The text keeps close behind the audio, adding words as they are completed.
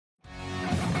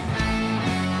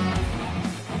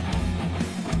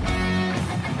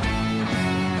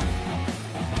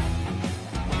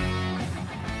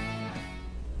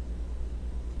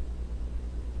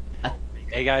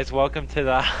Hey guys, welcome to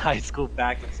the High School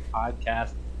Backups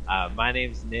podcast. My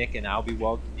name's Nick, and I'll be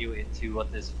welcoming you into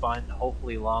what this fun,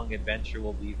 hopefully long adventure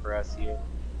will be for us here.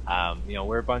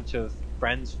 We're a bunch of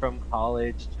friends from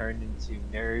college turned into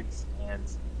nerds and,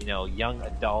 young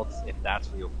adults, if that's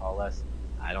what you'll call us.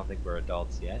 I don't think we're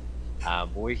adults yet.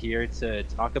 But we're here to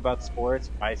talk about sports,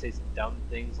 probably say some dumb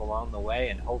things along the way,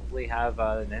 and hopefully have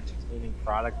an entertaining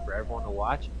product for everyone to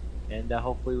watch, and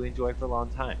hopefully we enjoy for a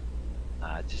long time.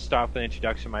 To start with an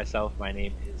introduction myself, my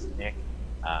name is Nick.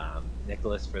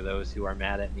 Nicholas, for those who are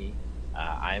mad at me.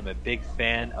 I am a big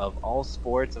fan of all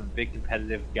sports. I'm a big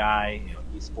competitive guy,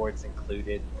 esports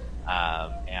included.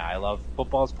 And I love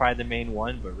football's probably the main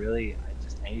one, but really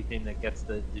just anything that gets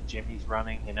the jimmies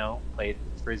running, played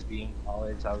Frisbee in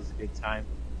college. That was a good time.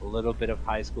 A little bit of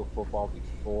high school football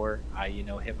before I,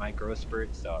 hit my growth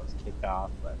spurt, so I was kicked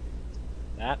off,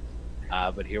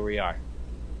 but here we are.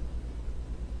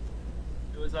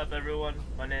 What's up, everyone?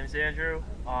 My name is Andrew.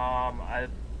 I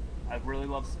really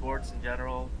love sports in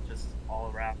general, just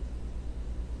all around.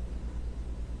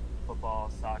 Football,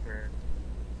 soccer.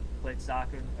 Played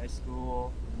soccer in high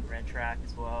school, ran track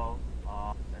as well.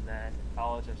 And then in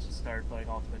college, I just started playing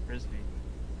ultimate frisbee.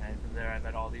 And from there, I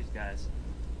met all these guys.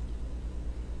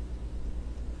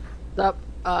 What's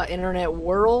up, internet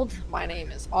world? My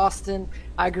name is Austin.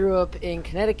 I grew up in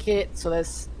Connecticut, so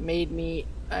this made me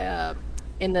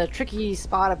in the tricky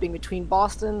spot of being between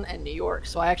Boston and New York.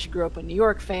 So I actually grew up a New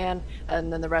York fan,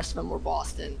 and then the rest of them were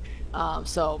Boston.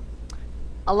 So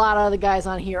a lot of the guys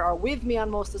on here are with me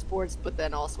on most of the sports, but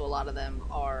then also a lot of them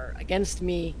are against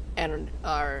me, and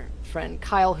our friend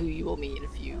Kyle, who you will meet in a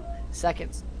few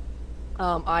seconds.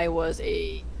 I was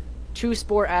a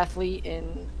two-sport athlete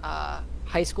in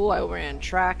high school. I ran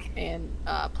track and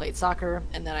played soccer,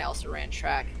 and then I also ran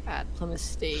track at Plymouth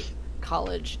State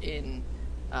College in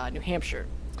New Hampshire.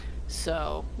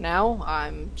 So now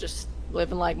I'm just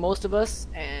living like most of us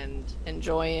and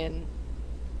enjoying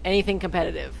anything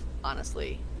competitive,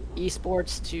 honestly.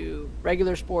 Esports to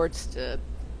regular sports to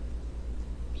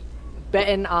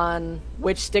betting on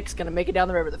which stick's going to make it down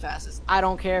the river the fastest. I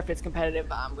don't care if it's competitive,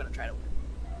 but I'm going to try to win.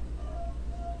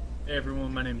 Hey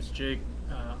everyone, my name is Jake.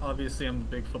 Obviously I'm a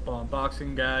big football and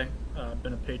boxing guy. I've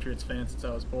been a Patriots fan since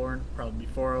I was born, probably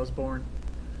before I was born.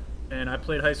 And I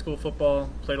played high school football,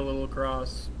 played a little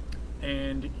lacrosse,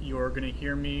 and you're going to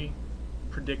hear me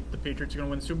predict the Patriots are going to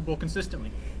win the Super Bowl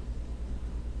consistently.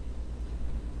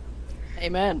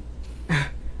 Amen.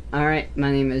 All right,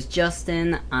 my name is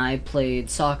Justin. I played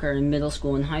soccer in middle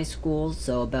school and high school,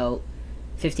 so about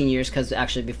 15 years, because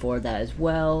actually before that as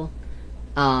well.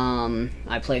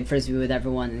 I played Frisbee with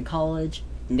everyone in college.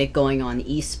 Nick going on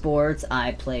esports.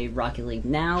 I play Rocket League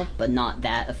now, but not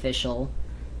that official.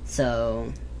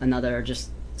 So another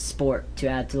just sport to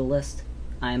add to the list.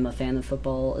 I am a fan of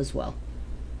football as well.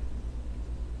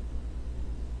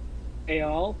 Hey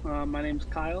all, my name's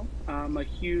Kyle. I'm a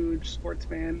huge sports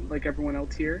fan like everyone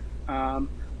else here.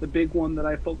 The big one that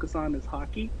I focus on is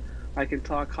hockey. I can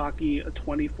talk hockey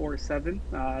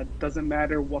 24/7. Doesn't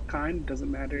matter what kind, doesn't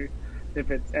matter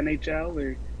if it's NHL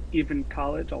or even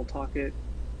college, I'll talk it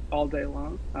all day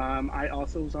long. I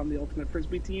also was on the Ultimate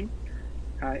Frisbee team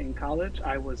in college.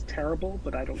 I was terrible,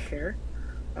 but I don't care.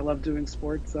 I love doing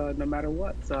sports no matter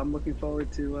what, so I'm looking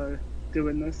forward to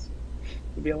doing this.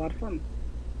 It'll be a lot of fun.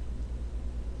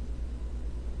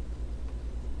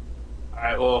 All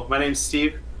right, well, my name's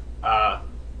Steve.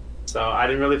 So I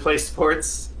didn't really play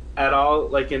sports at all,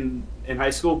 like in high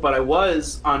school, but I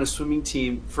was on a swimming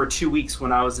team for 2 weeks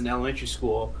when I was in elementary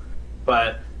school.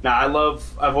 But now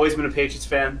I've always been a Patriots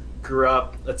fan. Grew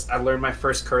up, I learned my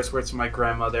first curse words from my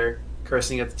grandmother,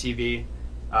 cursing at the TV.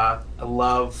 I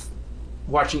love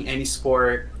watching any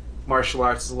sport. Martial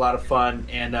arts is a lot of fun,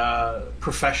 and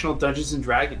professional Dungeons and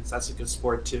Dragons, that's a good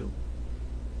sport too.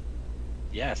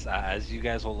 Yes, as you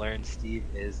guys will learn, Steve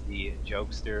is the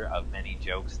jokester of many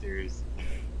jokesters,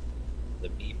 the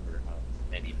memer of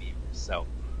many memers. So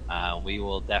we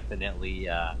will definitely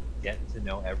get to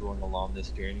know everyone along this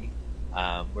journey.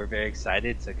 We're very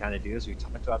excited to kind of do this. We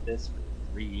talked about this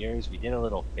for 3 years. We did a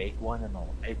little fake one in the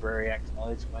library at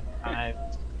college one time.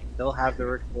 We still have the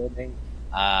recording.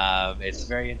 It's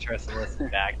very interesting to listen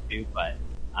back to, but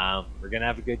we're going to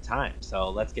have a good time.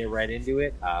 So let's get right into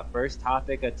it. First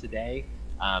topic of today,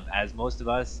 as most of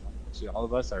us, actually all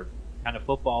of us, are kind of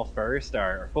football first,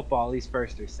 or football at least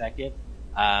first or second.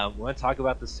 We want to talk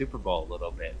about the Super Bowl a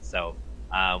little bit. So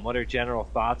what are general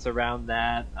thoughts around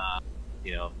that?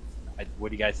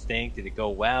 What do you guys think? Did it go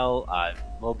well? A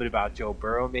little bit about Joe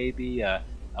Burrow, maybe.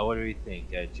 What do we think?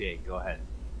 Jake, go ahead.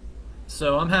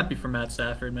 So I'm happy for Matt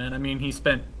Stafford, man. I mean, he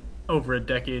spent over a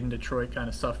decade in Detroit, kind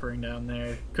of suffering down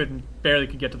there. Barely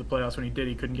could get to the playoffs. When he did,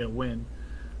 he couldn't get a win.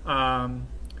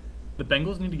 The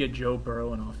Bengals need to get Joe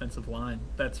Burrow an offensive line.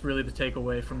 That's really the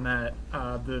takeaway from that.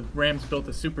 The Rams built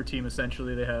a super team,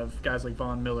 essentially. They have guys like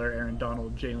Von Miller, Aaron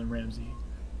Donald, Jalen Ramsey,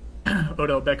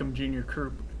 Odell Beckham Jr.,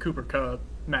 Cooper Kupp,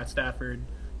 Matt Stafford.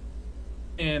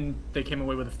 And they came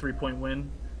away with a 3-point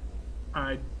win.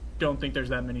 I don't think there's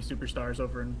that many superstars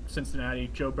over in Cincinnati.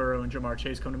 Joe Burrow and Jamar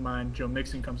Chase come to mind. Joe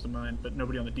Mixon comes to mind, but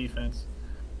nobody on the defense.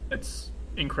 That's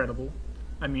incredible.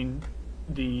 I mean,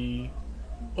 the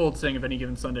old saying of any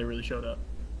given Sunday really showed up.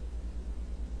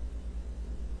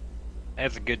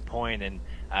 That's a good point, and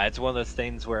it's one of those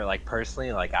things where, like,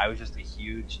 personally, like, I was just a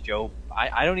huge Joe.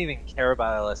 I don't even care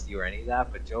about LSU or any of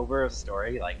that, but Joe Burrow's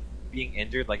story, like, being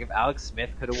injured, like, if Alex Smith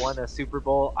could have won a Super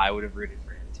Bowl, I would have rooted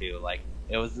for him too. Like,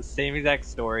 it was the same exact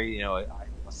story. You know,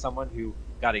 someone who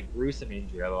got a gruesome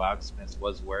injury, although Alex Smith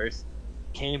was worse,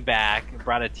 came back and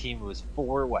brought a team who was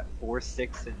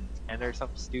 4-6-10 or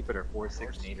something stupid, or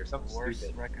 4-6-8 or something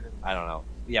stupid. I don't know.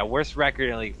 Yeah, worst record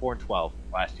in the league, 4-12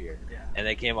 last year. Yeah. And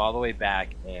they came all the way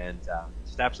back and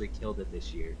just absolutely killed it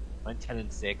this year. Went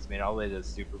 10-6, made it all the way to the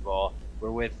Super Bowl.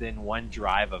 We're within one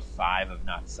drive of 5 of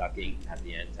not sucking at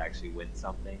the end to actually win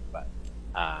something. But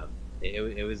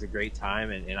it was a great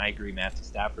time, and I agree. Matthew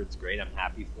Stafford's great. I'm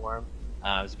happy for him.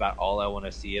 It's about all I want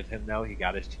to see of him, though. He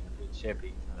got his championship. He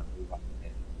can kind of move on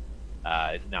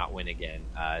and not win again.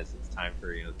 It's time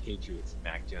for the Patriots and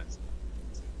Mac Jones.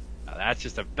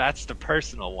 That's the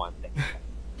personal one thing.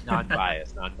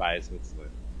 Non-biased with Swift.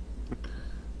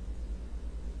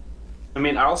 I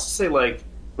mean, I also say, like,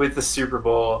 with the Super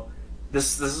Bowl,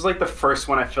 this is like the first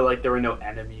one I feel like there were no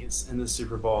enemies in the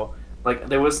Super Bowl. Like,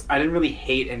 I didn't really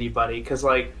hate anybody, because,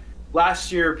 like,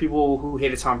 last year people who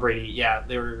hated Tom Brady, yeah,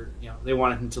 they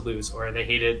wanted him to lose, or they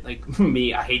hated, like,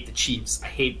 me. I hate the Chiefs.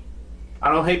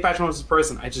 I don't hate Patrick Mahomes as a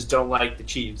person. I just don't like the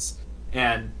Chiefs.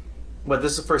 But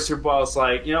this is the first Super Bowl. It's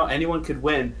like, anyone could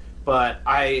win, but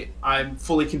I'm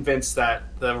fully convinced that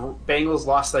the Bengals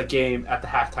lost that game at the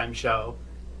halftime show,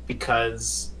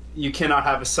 because you cannot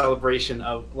have a celebration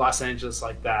of Los Angeles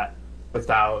like that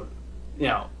without,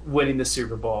 winning the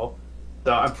Super Bowl.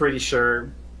 So I'm pretty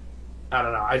sure, I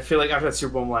don't know. I feel like after that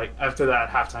Super Bowl, after that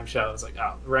halftime show, it's like,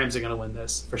 oh, the Rams are going to win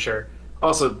this for sure.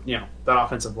 Also, that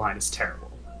offensive line is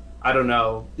terrible. I don't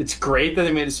know. It's great that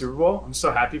they made a Super Bowl. I'm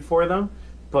so happy for them.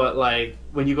 But, like,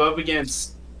 when you go up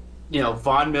against,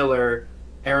 Von Miller,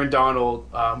 Aaron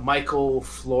Donald, Michael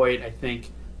Floyd, I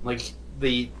think,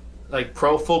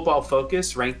 Pro Football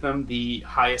Focus ranked them the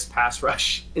highest pass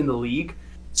rush in the league.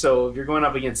 So if you're going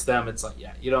up against them, it's like,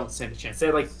 yeah, you don't stand a chance. They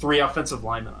had, 3 offensive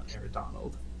linemen on Aaron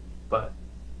Donald.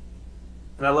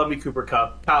 And I love me Cooper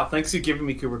Kupp. Kyle, thanks for giving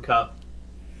me Cooper Kupp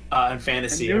in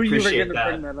fantasy. I appreciate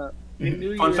that. Bring that up.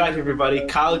 Fun fact, everybody.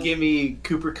 Kyle gave me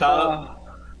Cooper Kupp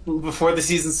before the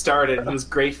season started. He was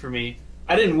great for me.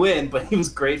 I didn't win, but he was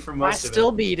great for most of it. I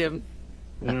still beat him.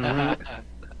 Mm-hmm.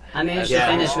 I managed to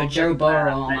finish with Joe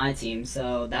Burrow on my team,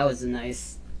 so that was a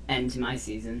nice end to my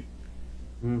season.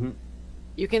 Mm-hmm.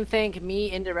 You can thank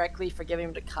me indirectly for giving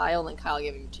him to Kyle, and Kyle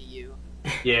giving him to you.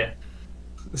 Yeah.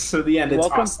 So the end, it's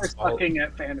welcome awesome. for sucking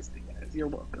at fantasy, guys. You're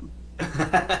welcome.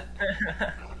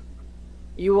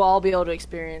 You will all be able to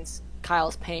experience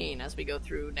Kyle's pain as we go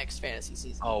through next fantasy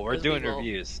season. Oh, we're doing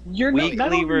reviews.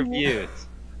 Weekly reviews.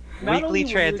 Weekly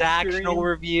transactional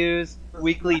reviews.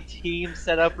 Weekly team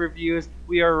setup reviews.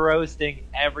 We are roasting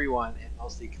everyone, and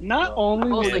mostly Kyle. Not only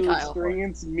will you Kyle.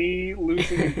 experience me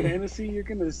losing in fantasy, you're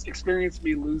going to experience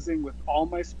me losing with all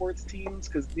my sports teams,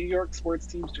 because New York sports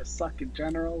teams just suck in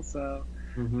general, so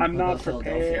I'm not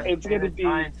prepared. It's going to be...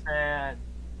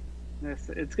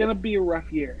 It's going to be a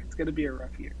rough year. It's going to be a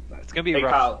rough year. It's going to be a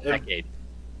rough decade.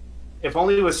 If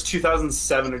only it was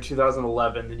 2007 or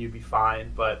 2011, then you'd be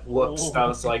fine. But whoops, that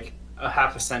was like a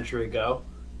half a century ago.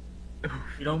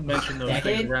 You don't mention those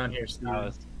things around here, Steve.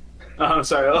 Oh, I'm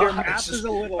sorry. Your math is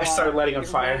a little I started off. lighting on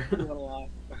Your fire. math is a little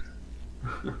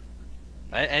off.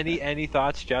 Any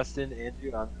thoughts, Justin,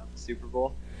 Andrew, on the Super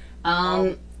Bowl?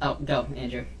 Go,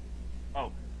 Andrew.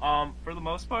 For the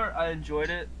most part, I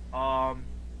enjoyed it.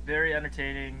 Very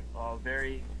entertaining,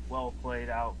 very well played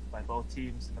out by both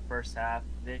teams in the first half.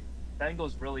 The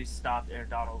Bengals really stopped Aaron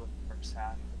Donald in the first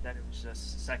half, but then it was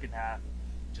just second half,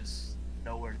 just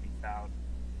nowhere to be found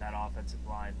in that offensive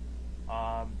line.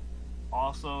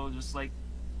 Also, just like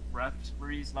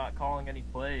referees not calling any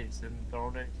plays and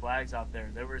throwing any flags out there.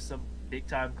 There were some big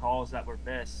time calls that were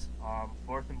missed.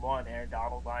 4th and 1, Aaron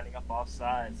Donald lining up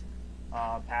offsides.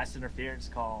 Pass interference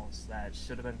calls that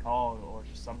should have been called, or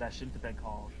just some that shouldn't have been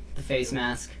called. The face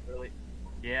mask. Really,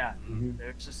 yeah.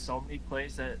 There's just so many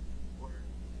plays that were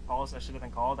calls that should have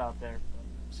been called out there. But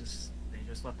it's just they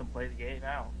just let them play the game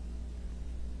out.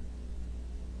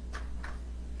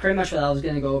 Pretty much what I was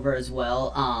going to go over as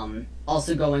well.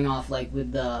 Also going off like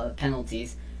with the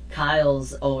penalties,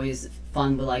 Kyle's always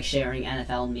fun with like sharing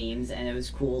NFL memes, and it was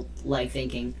cool like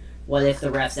thinking, what if the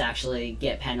refs actually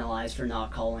get penalized for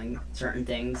not calling certain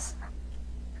things?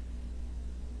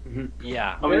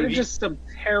 Yeah. There were just some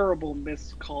terrible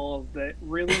missed calls that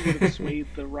really would have swayed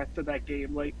the rest of that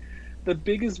game. Like, the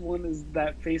biggest one is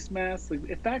that face mask. Like,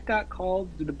 if that got called,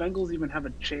 do the Bengals even have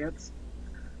a chance?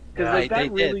 Because Right, they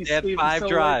did. They had 5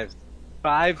 drives.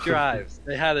 5 drives.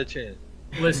 They had a chance.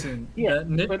 Listen, Yeah,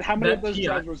 but how many of those PI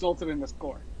drives resulted in a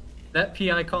score? That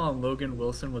PI call on Logan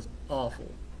Wilson was awful.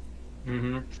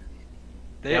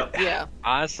 Yeah.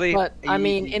 Honestly, But I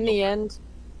mean, in the end,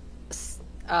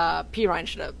 P. Ryan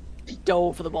should have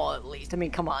dove for the ball at least. I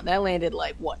mean, come on, that landed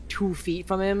like what 2 feet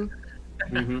from him.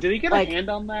 Did he get Like- a hand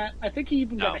on that? I think he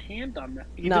even No. got a hand on that.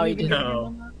 No, he even get a didn't. hand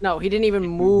on that? No, he didn't even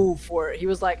move for it. He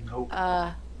was like, Nope.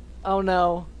 oh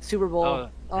no, Super Bowl. oh,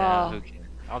 yeah, who cares?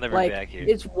 I'll never Like be back here.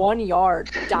 it's 1 yard.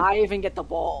 Dive and get the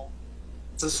ball.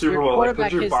 It's a Super Your Bowl. Like, put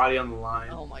quarterback your is- body on the line.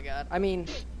 Oh my god. I mean,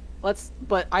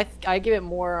 but I give it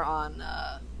more on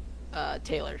Zach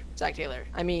Taylor.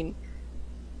 I mean,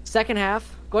 second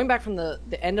half, going back from the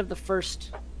end of the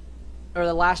first or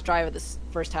the last drive of this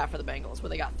first half for the Bengals, where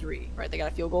they got 3, right? They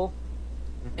got a field goal,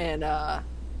 and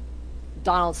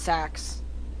Donald sacks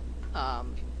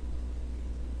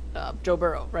Joe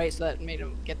Burrow, right? So that made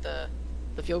him get the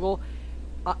field goal.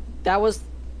 That was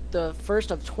the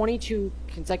first of 22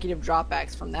 consecutive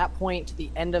dropbacks from that point to the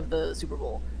end of the Super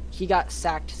Bowl. He got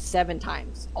sacked 7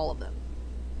 times, all of them.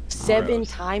 7 Gross.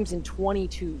 times in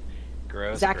 22.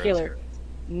 Gross. Zach gross, Taylor.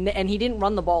 gross. And he didn't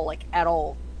run the ball like at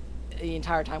all the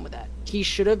entire time with that. He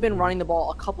should have been running the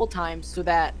ball a couple times so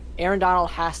that Aaron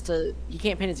Donald he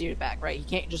can't pin his ears back, right? He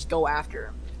can't just go after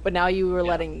him. But now you were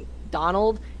letting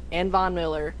Donald and Von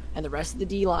Miller and the rest of the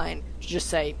D-line just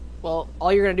say, well,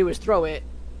 all you're going to do is throw it,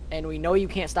 and we know you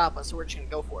can't stop us, so we're just going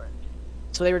to go for it.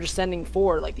 So they were just sending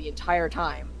forward like the entire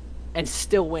time and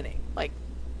still winning. Like,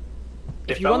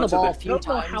 if you run the ball a I few don't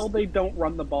know times... how they don't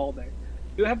run the ball there.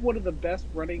 You have one of the best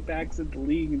running backs in the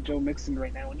league in Joe Mixon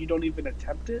right now, and you don't even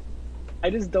attempt it. I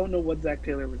just don't know what Zach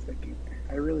Taylor was thinking there.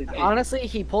 I really don't. Honestly,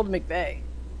 he pulled McVay.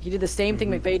 He did the same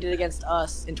thing McVay did against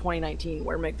us in 2019,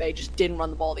 where McVay just didn't run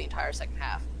the ball the entire second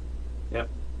half. Yep.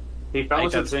 He fell I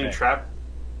into think the same that's trap.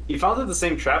 He fell into the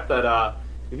same trap that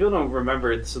if you don't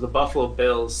remember, so the Buffalo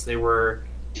Bills, they were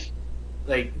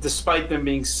like, despite them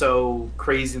being so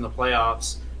crazy in the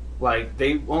playoffs, like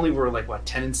they only were like what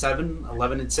 10-7,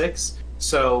 11-6.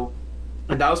 So,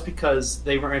 and that was because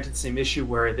they ran into the same issue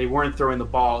where they weren't throwing the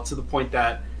ball to the point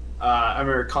that I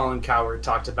remember Colin Cowherd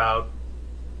talked about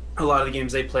a lot of the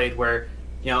games they played where,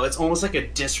 you know, it's almost like a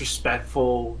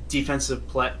disrespectful defensive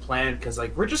plan because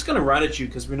like we're just gonna run at you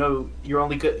because we know you're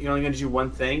only gonna do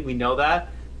one thing. We know that,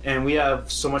 and we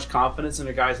have so much confidence in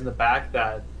the guys in the back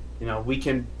that, you know, we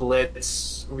can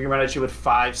blitz. We can run at you with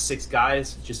 5-6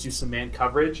 guys, just do some man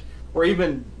coverage, or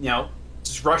even, you know,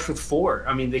 just rush with 4.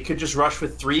 I mean, they could just rush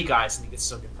with 3 guys and you could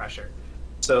still get pressure.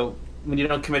 So when you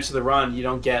don't commit to the run, you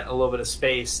don't get a little bit of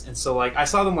space. And so, like, I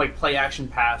saw them, like, play action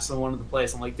pass on one of the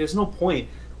plays. I'm like, there's no point.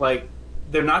 Like,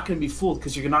 they're not going to be fooled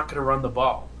because you're not going to run the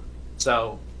ball.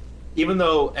 So even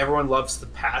though everyone loves to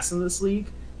pass in this league,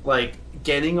 like,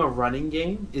 getting a running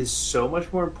game is so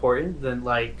much more important than,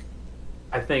 like,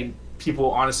 I think people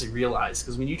honestly realize.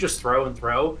 Because when you just throw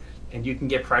and you can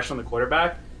get pressure on the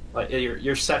quarterback, like,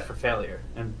 you're set for failure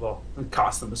and, well,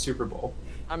 cost them a Super Bowl.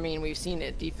 I mean, we've seen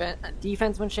it.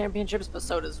 Defense win championships, but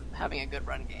so does having a good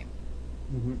run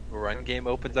game. Run game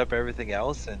opens up everything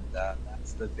else, and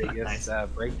that's the biggest Nice.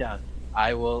 breakdown.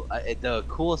 I will. The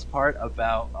coolest part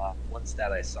about one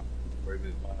stat I saw before we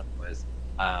move on was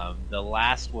the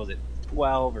last, was it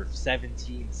 12 or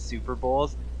 17 Super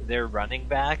Bowls? Their running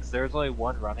backs. There's only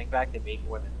one running back that made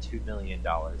more than $2 million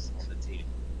on the team.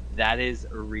 That is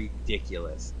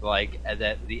ridiculous. Like,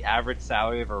 that the average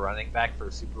salary of a running back for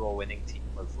a Super Bowl winning team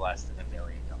was less than $1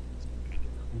 million.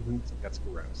 So that's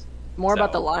gross. More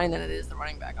about So- the line than it is the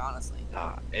running back, honestly.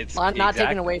 It's Not taking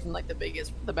exactly- away from like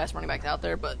the best running backs out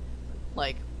there, but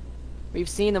like we've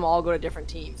seen them all go to different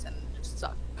teams and just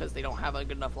suck because they don't have a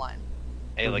good enough line.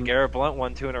 Hey, LeGarrette Blount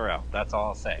won 2 in a row. That's all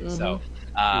I'll say. So,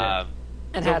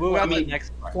 And so had move what, on to like, the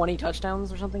next part. 20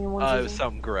 touchdowns or something in one It season. was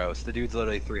something gross. The dude's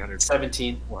literally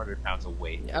 17. 400 pounds of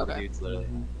weight. Yeah, okay. The dude's literally.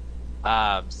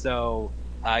 So,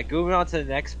 moving on to the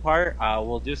next part,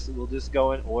 we'll just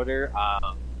go in order.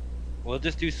 We'll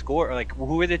just do score. Like,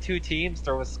 who are the 2 teams?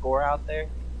 Throw a score out there.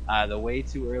 The way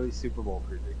too early Super Bowl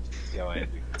predictions. Go ahead.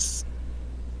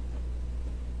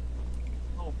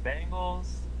 Bengals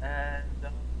and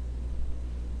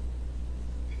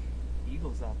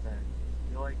Eagles out there.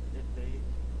 I feel like if they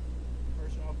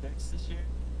first round picks this year,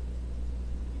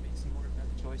 you make some more better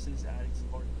choices, adding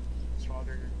some more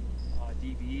stronger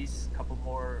DBs, a couple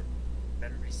more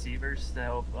better receivers to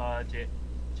help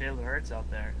Jalen Hurts out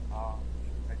there.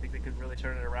 I think they could really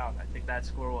turn it around. I think that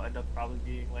score will end up probably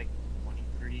being like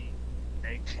 23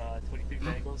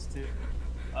 Bengals to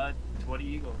 20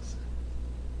 Eagles.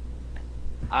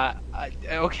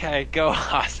 Okay, go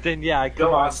Austin. Yeah,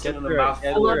 Go Austin in the mouth.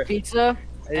 I love pizza,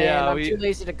 and Yeah, I'm too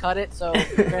lazy to cut it. So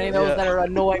for any of those that are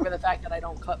annoyed with the fact that I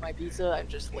don't cut my pizza, I'm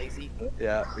just lazy.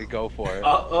 Yeah, we go for it.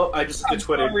 I just did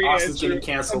Twitter. sorry, Austin's Andrew.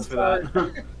 getting canceled I'm for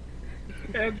that.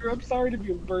 Andrew, I'm sorry to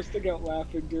be bursting out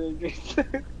laughing during this.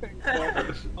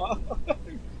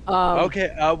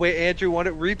 Okay, wait, Andrew, want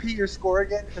to repeat your score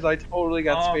again? Because I totally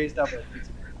got spaced up.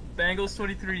 Bengals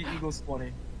 23, Eagles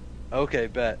 20. Okay,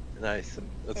 bet. Nice.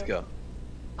 Let's go.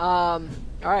 All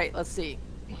right, let's see.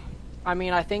 I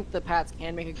mean, I think the Pats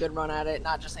can make a good run at it.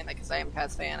 Not just saying that because I am a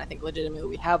Pats fan. I think legitimately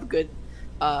we have a good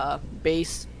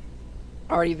base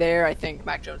already there. I think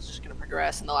Mac Jones is just going to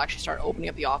progress, and they'll actually start opening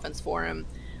up the offense for him.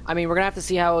 I mean, we're going to have to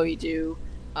see how we do.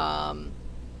 And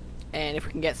if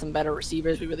we can get some better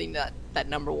receivers, we really need that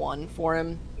number one for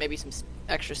him. Maybe some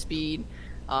extra speed.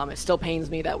 It still pains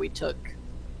me that we took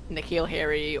N'Keal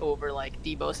Harry over like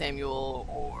Deebo Samuel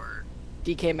or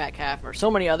DK Metcalf or so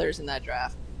many others in that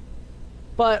draft.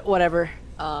 But whatever.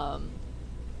 I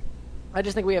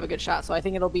just think we have a good shot. So I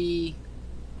think it'll be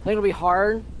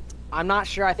hard. I'm not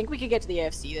sure. I think we could get to the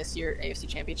AFC this year, AFC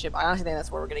Championship. I honestly think that's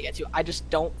where we're going to get to. I just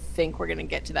don't think we're going to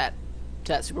get to that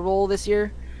Super Bowl this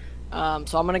year. So I'm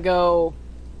going to go,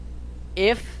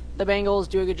 if the Bengals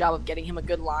do a good job of getting him a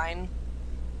good line,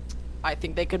 I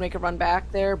think they could make a run back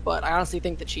there. But I honestly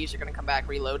think the Chiefs are going to come back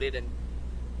reloaded. And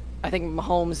I think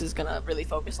Mahomes is going to really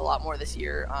focus a lot more this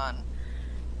year on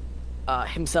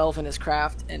himself and his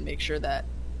craft and make sure that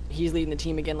he's leading the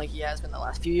team again like he has been the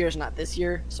last few years, not this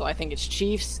year. So I think it's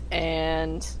Chiefs,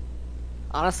 and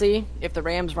honestly, if the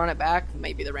Rams run it back, it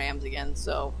might be the Rams again.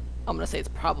 So I'm going to say it's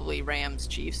probably Rams,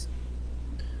 Chiefs.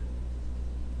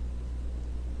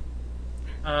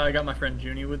 I got my friend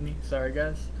Junie with me. Sorry,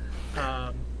 guys.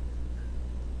 All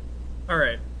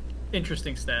right.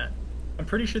 Interesting stat. I'm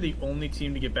pretty sure the only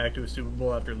team to get back to a Super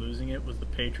Bowl after losing it was the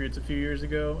Patriots a few years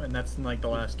ago, and that's in like the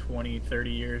last 20,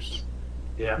 30 years.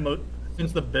 Yeah.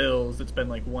 Since the Bills, it's been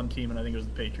like one team, and I think it was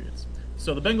the Patriots.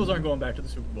 So the Bengals aren't going back to the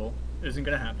Super Bowl. It isn't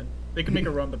going to happen. They can make a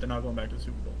run, but they're not going back to the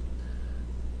Super Bowl.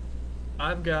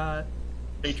 I've got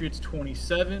Patriots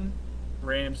 27,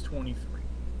 Rams 23.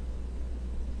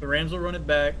 The Rams will run it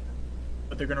back,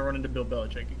 but they're going to run into Bill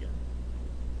Belichick again.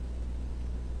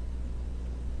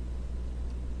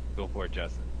 Go for it,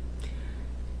 Justin.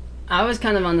 I was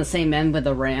kind of on the same end with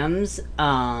the Rams.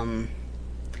 I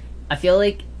feel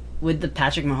like with the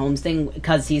Patrick Mahomes thing,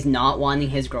 because he's not wanting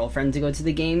his girlfriend to go to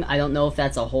the game, I don't know if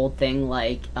that's a whole thing,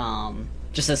 like,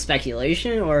 just a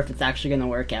speculation, or if it's actually going to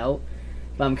work out.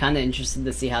 But I'm kind of interested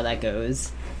to see how that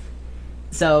goes.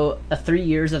 So, 3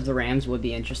 years of the Rams would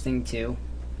be interesting, too.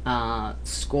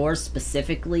 Score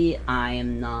specifically, I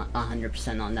am not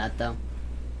 100% on that, though.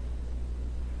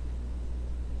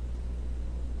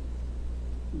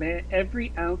 Man,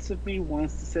 every ounce of me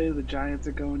wants to say the Giants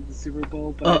are going to the Super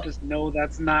Bowl, but I just know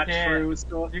that's not true.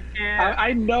 So You can't.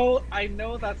 I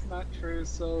know that's not true.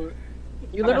 So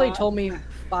You literally told me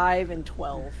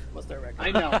 5-12 was their record.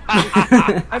 I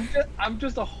know. I'm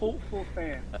just a hopeful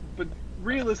fan, but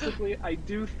realistically, I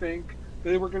do think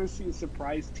that we're going to see a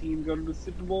surprise team go to the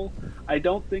Super Bowl. I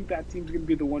don't think that team's going to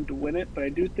be the one to win it, but I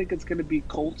do think it's going to be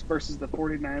Colts versus the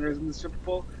 49ers in the Super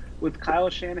Bowl, with Kyle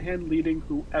Shanahan leading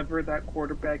whoever that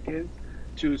quarterback is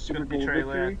to a Super Bowl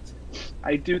victory.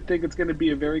 I do think it's going to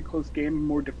be a very close game,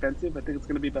 more defensive. I think it's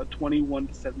going to be about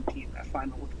 21-17, that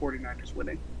final, with 49ers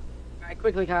winning. All right,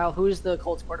 quickly, Kyle, who's the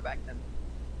Colts quarterback then?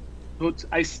 But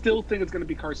I still think it's going to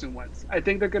be Carson Wentz. I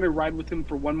think they're going to ride with him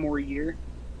for one more year.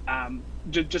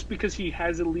 Just because he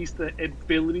has at least the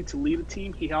ability to lead a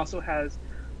team, he also has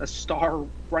a star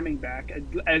running back.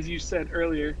 As you said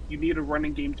earlier, you need a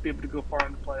running game to be able to go far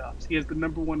in the playoffs. He has the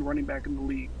number one running back in the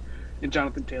league in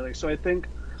Jonathan Taylor. So I think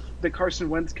that Carson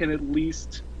Wentz can at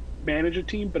least manage a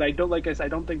team, but I don't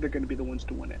think they're going to be the ones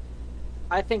to win it.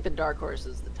 I think the dark horse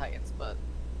is the Titans, but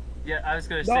Yeah, I was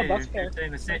gonna No, say that's you're fair.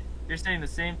 saying the same. You're saying the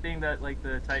same thing that like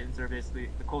the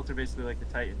Colts are basically like the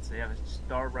Titans. They have a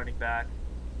star running back.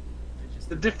 It's just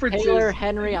The difference Taylor, is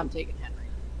Henry, I'm taking Henry.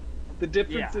 the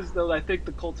difference Yeah. is though I think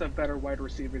the Colts have better wide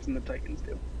receivers than the Titans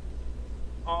do.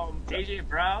 AJ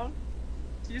Brown.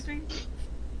 Excuse me.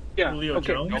 Yeah. Julio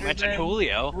okay. Jones? Don't mention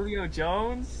Julio. Julio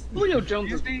Jones. Julio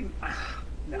Jones is Excuse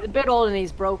me? A bit old and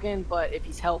he's broken, but if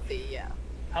he's healthy, yeah.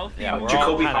 Healthy. Yeah, we're all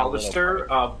Jacoby kinda Hollister,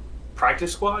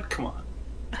 practice squad. Come on.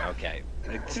 Okay.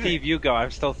 Steve, you go.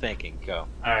 I'm still thinking. Go.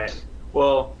 All right.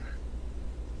 Well,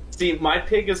 see, my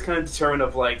pick is kind of determined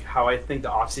of like how I think the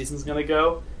offseason is gonna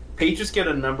go. Patriots get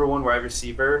a number one wide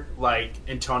receiver like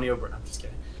Antonio Brown. I'm just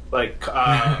kidding. Like,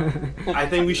 I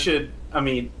think we should. I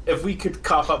mean, if we could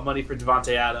cough up money for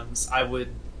Devontae Adams, I would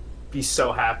be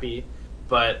so happy.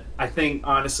 But I think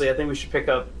honestly, I think we should pick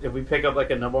up if we pick up like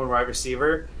a number one wide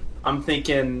receiver. I'm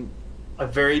thinking a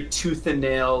very tooth and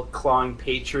nail clawing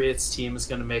Patriots team is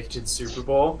going to make it to the Super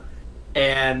Bowl,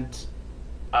 and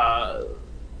I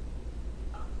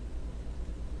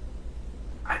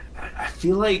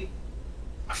feel like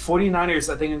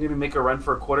 49ers, I think, are going to make a run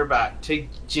for a quarterback. Take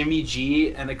Jimmy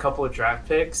G and a couple of draft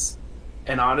picks,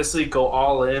 and honestly go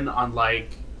all in on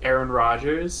like Aaron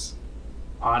Rodgers.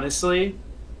 Honestly,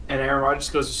 and Aaron Rodgers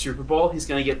goes to Super Bowl, he's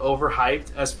going to get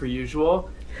overhyped as per usual,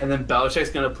 and then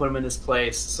Belichick's going to put him in his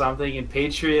place. So I'm thinking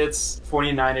Patriots,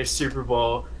 49ers, Super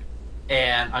Bowl,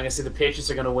 and I'm going to say the Patriots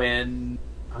are going to win.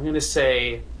 I'm going to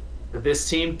say for this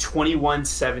team,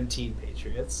 21-17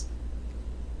 Patriots.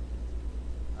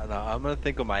 I know, I'm gonna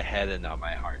think with my head and not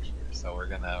my heart here. So we're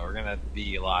gonna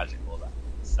be logical about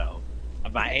it. So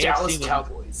my Dallas AFC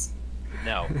Cowboys.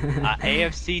 No,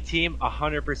 AFC team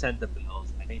 100% the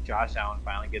Bills. I think Josh Allen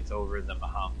finally gets over the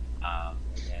hump,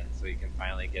 again, so he can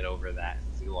finally get over that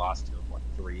since he lost to him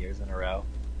 3 years in a row.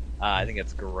 I think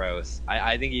it's gross.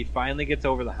 I think he finally gets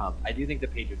over the hump. I do think the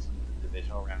Patriots lose the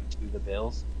divisional round to the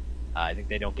Bills. I think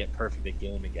they don't get perfect a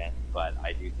game again, but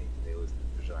I do think they lose the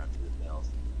divisional round to the Bills.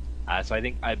 So I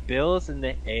think Bills in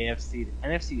the AFC. The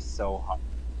NFC is so hard.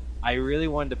 I really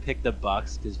wanted to pick the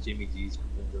Bucks because Jimmy G's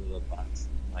going to the Bucks.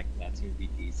 Like that team would be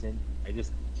decent. I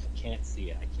can't see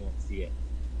it. I can't see it.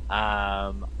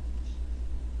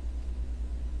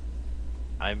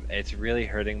 It's really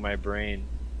hurting my brain.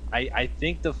 I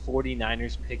think the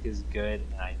 49ers pick is good,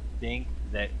 and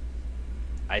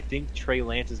I think Trey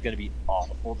Lance is going to be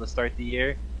awful to start the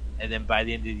year. And then by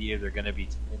the end of the year, they're going to be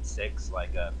 2-6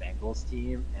 like a Bengals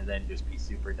team, and then just be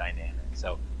super dynamic.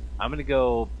 So I'm going to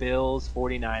go Bills,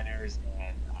 49ers,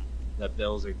 and the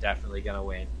Bills are definitely going to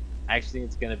win. I actually think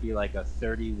it's going to be like a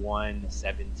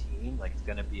 31-17. Like it's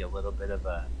going to be a little bit of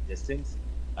a distance,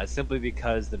 simply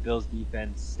because the Bills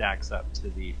defense stacks up to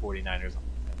the 49ers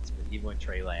offense. But even with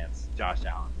Trey Lance, Josh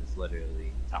Allen is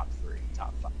literally top 3,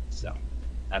 top 5. So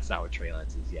that's not what Trey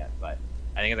Lance is yet, but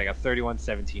I think it's like a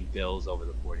 31-17 Bills over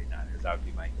the 49ers. That would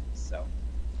be my guess. So,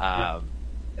 I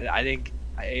think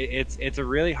it's a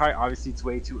really hard. Obviously, it's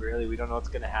way too early. We don't know what's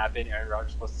going to happen. Aaron Rodgers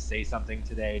was supposed to say something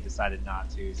today, decided not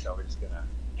to. So we're just gonna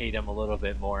hate him a little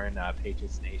bit more in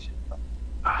Patriots Nation.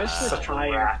 But, Such a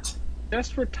rat.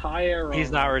 Just retire.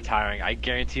 He's not retiring. I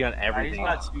guarantee on everything. He's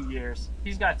got 2 years.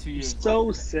 He's got 2 years.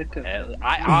 So sick of it.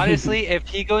 I honestly, if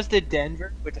he goes to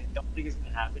Denver, which I don't think is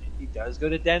going to happen, if he does go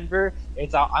to Denver,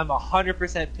 I'm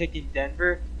 100% picking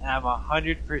Denver, and I'm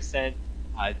 100%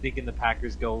 thinking the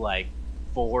Packers go like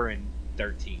 4-13 or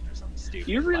something stupid.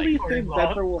 Do you really like, think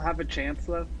Denver will have a chance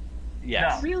though?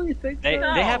 Yes. I really think They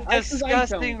so? have I just- I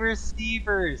disgusting don't.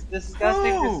 receivers.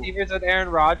 Who? Receivers with Aaron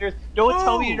Rodgers. Don't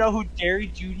tell me you know who Jerry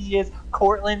Jeudy is,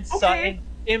 Cortland Sutton,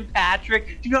 Tim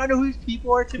Patrick. Do you not know who these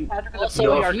people are? Tim Patrick. Also,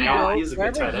 No, if he no, goes, he's a good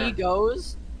wherever tight he end.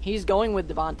 goes, he's going with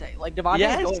Devontae. Like Devontae's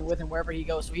Yes. going with him wherever he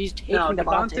goes, so he's taking No, Devontae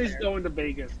Devontae's there. going to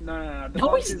Vegas. No,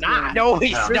 No, he's Devontae's not. No,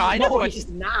 he's No. not. I know No, what he's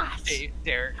not.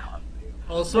 Derek.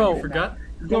 Also, Bro, you forgot.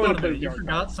 Going Hold on a to minute. You Vegas.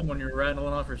 forgot someone you were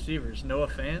rattling off receivers. Noah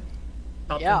Fant.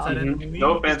 Top Yeah. 10 tight end in the league.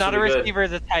 No He's offense not to a the good. receiver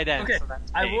as a tight end. Okay, so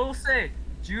that's I fake. will say,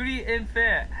 Judy and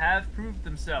Fant have proved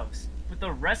themselves, but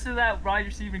the rest of that wide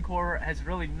receiving core has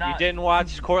really You not. didn't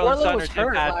watch Cortland Orlando Sutton or was Tim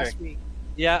hurt Patrick. last week.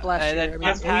 Yeah, last and year. then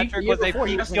I Tim mean, Patrick the was year a before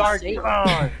he peak was yard.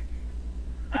 insane.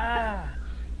 Ah,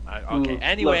 Okay. Ooh,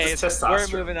 Anyways, lots of we're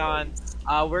testosterone. moving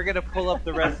on. We're gonna pull up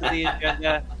the rest of the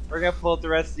agenda. We're gonna pull up the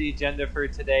rest of the agenda for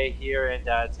today here and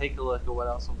take a look at what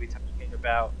else we'll be talking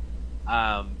about.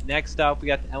 Next up, we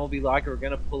got the MLB locker. We're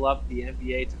gonna pull up the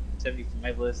NBA top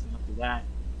 75 list, and after that,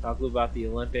 talk a little about the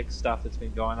Olympic stuff that's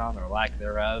been going on or lack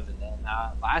thereof, and then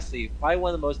lastly, probably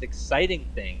one of the most exciting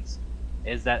things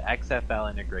is that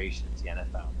XFL integration to the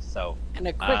NFL. So And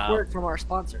a quick word from our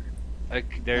sponsor,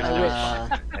 there's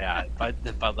Uh, yeah,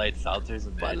 the Bud Light seltzers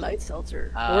and Bud Light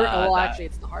Seltzer. that- Actually,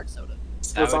 it's the hard soda.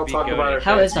 Let's all talk about it.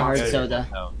 How is the That hard would be good. soda?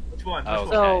 Oh, which one? okay.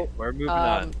 So, We're moving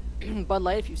on. Bud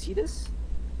Light, if you see this,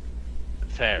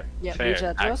 Fair. Yeah, fair. reach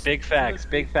out to us. Big facts.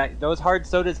 Big fact. Those hard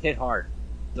sodas hit hard.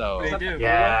 So They do.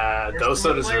 Yeah, They're those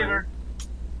still sodas flavor. are They're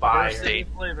fire. still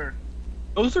flavor.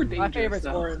 Those are My dangerous. favorite's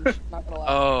though. orange. Not gonna lie.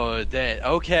 Oh, that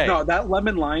okay. No, that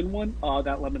lemon lime one. Oh,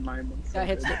 that lemon lime one. That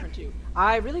hits different too.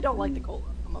 I really don't like the cola.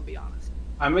 I'm gonna be honest.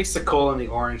 I mix the cola and the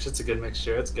orange. It's a good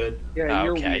mixture. It's good. Yeah,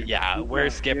 you're Okay, weird. yeah, we're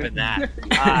skipping Yeah.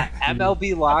 that.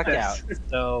 MLB lockout.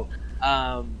 So,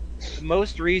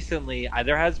 most recently,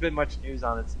 there hasn't been much news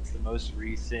on it since the most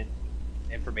recent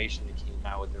information that came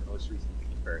out with their most recent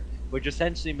paper, which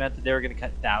essentially meant that they were going to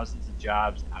cut thousands of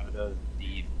jobs out of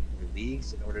the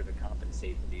leagues in order to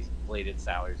compensate for these inflated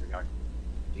salaries regarding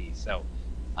fees. So,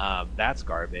 that's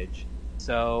garbage.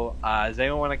 So, does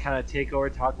anyone want to kind of take over,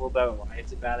 talk a little about why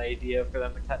it's a bad idea for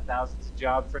them to cut thousands of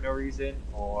jobs for no reason,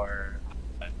 or?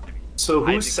 So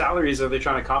I whose think- salaries are they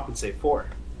trying to compensate for?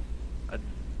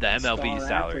 The MLB Star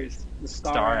salaries, athletes. The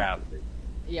star athletes.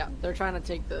 Yeah, they're trying to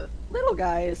take the little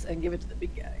guys and give it to the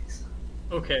big guys.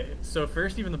 Okay, so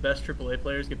first, even the best AAA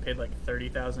players get paid like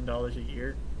 $30,000 a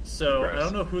year. So Gross.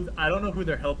 I don't know who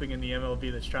they're helping in the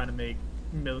MLB that's trying to make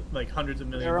like hundreds of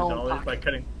millions Their of own dollars by pocket.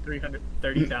 cutting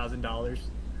 $330,000.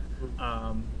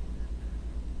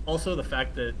 Also, the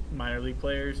fact that minor league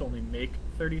players only make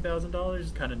 $30,000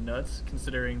 is kind of nuts,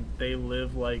 considering they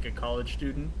live like a college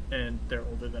student and they're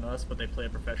older than us, but they play a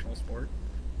professional sport.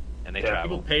 And they Yeah,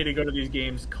 People travel. pay to go to these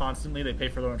games constantly. They pay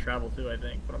for their own travel too, I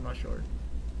think, but I'm not sure.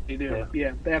 They do. Yeah.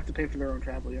 Yeah, they have to pay for their own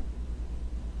travel. Yeah,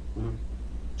 Mhm.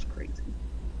 it's crazy.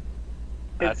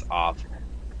 That's It's- awful.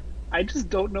 I just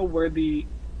don't know where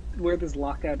this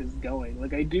lockout is going.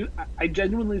 Like I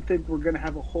genuinely think we're gonna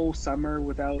have a whole summer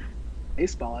without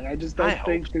baseball. Like, I just don't I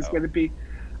think hope there's so. gonna be.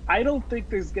 I don't think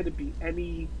there's gonna be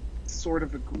any sort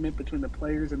of agreement between the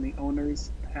players and the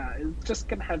owners. It's just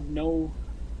gonna have no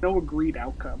agreed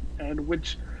outcome, and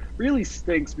which really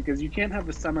stinks because you can't have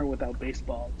a summer without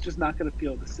baseball. It's just not gonna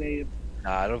feel the same.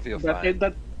 Nah, I don't feel But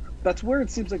fine. that's where it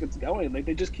seems like it's going. Like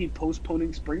they just keep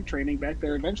postponing spring training back.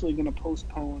 They're eventually going to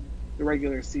postpone the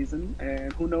regular season,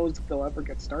 and who knows if they'll ever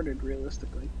get started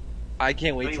realistically. I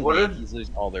can't wait I mean, till what the are- Yankees lose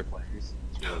all their players.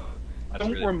 It's really- that's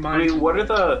Don't really- remind I mean, me. what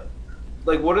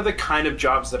are the kind of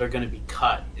jobs that are going to be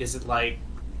cut? Is it like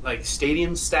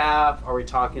stadium staff? Are we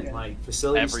talking Yeah. like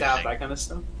facility staff, Everything. that kind of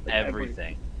stuff?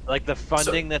 everything. Like the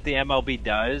funding that the MLB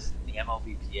does, the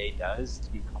MLBPA does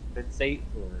to compensate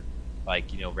for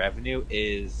revenue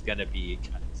is gonna be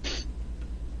cut.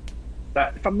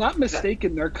 That If I'm not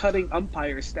mistaken, they're cutting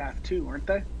umpire staff too, aren't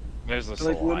they? There's a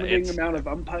They're, like lot. limiting It's the amount of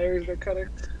umpires they're cutting,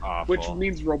 awful. which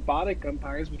means robotic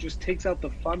umpires, which just takes out the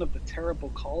fun of the terrible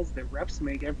calls that refs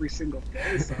make every single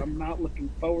day. So I'm not looking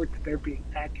forward to there being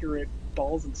accurate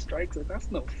balls and strikes. Like, that's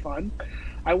no fun.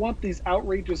 I want these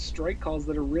outrageous strike calls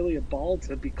that are really a ball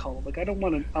to be called. Like I don't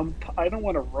want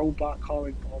a robot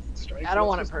calling balls and strikes. I don't That's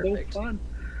want it just perfect. No fun.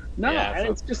 No, Yeah, and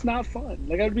so- it's just not fun.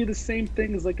 Like, it would be the same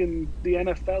thing as like in the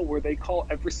NFL where they call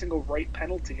every single right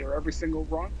penalty or every single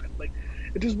wrong penalty. Like,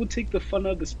 it just would take the fun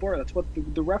out of the sport. That's what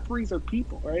the referees are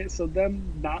people, right? So them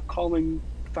not calling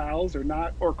fouls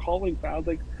or calling fouls,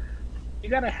 like, you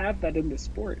gotta have that in the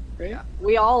sport, right? Yeah.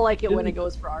 We all like it when it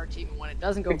goes for our team, and when it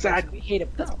doesn't go for us, Exactly. we hate it.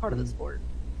 But that's part of the sport.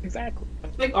 Exactly. I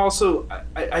think also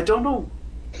I don't know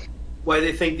why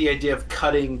they think the idea of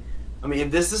cutting. I mean,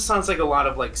 this sounds like a lot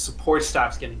of like support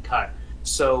staffs getting cut.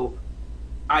 So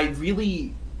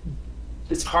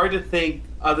it's hard to think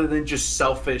other than just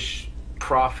selfish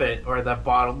profit or the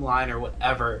bottom line or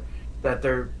whatever that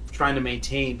they're trying to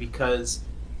maintain, because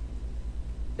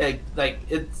like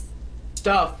it's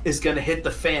stuff is going to hit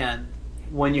the fan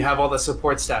when you have all the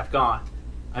support staff gone.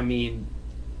 I mean,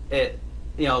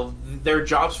 they're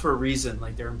jobs for a reason.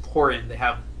 Like, they're important. They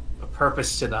have a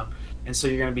purpose to them. And so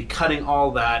you're going to be cutting all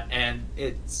that, and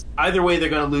it's either way they're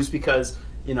going to lose because,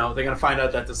 they're going to find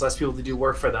out that there's less people to do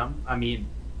work for them. I mean,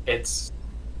 it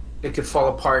could fall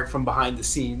apart from behind the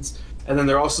scenes. And then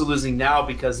they're also losing now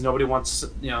because nobody wants,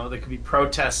 there could be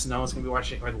protests, no one's going to be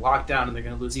watching, or the lockdown, and they're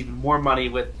going to lose even more money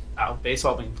without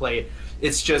baseball being played.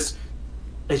 It's just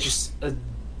a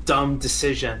dumb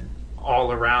decision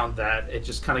all around that it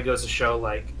just kind of goes to show,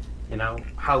 like,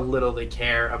 how little they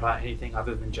care about anything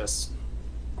other than just,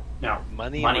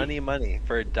 money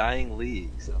for a dying league.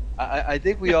 So I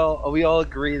think we all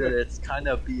agree that it's kind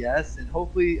of BS, and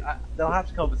hopefully they'll have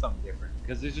to come up with something different,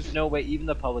 because there's just no way even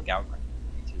the public outcry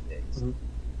can be too big.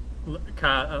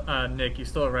 So. Nick, you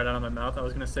stole it right out of my mouth. I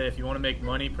was going to say, if you want to make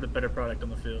money, put a better product on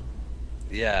the field.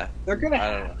 Yeah, They're gonna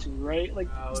I don't have to, right? Like,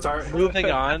 moving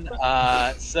on.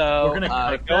 So We're gonna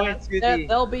cut going that. to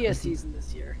There'll be a season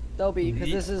this year. There'll be,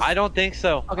 because this is. I don't think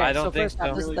so. Okay, I don't so think first off,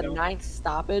 so. this is Really the don't. 9th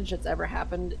stoppage that's ever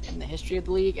happened in the history of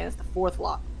the league, and it's the fourth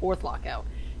lockout.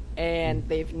 And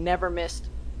they've never missed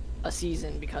a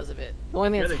season because of it. The only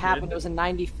thing Yeah, that's they happened did. was in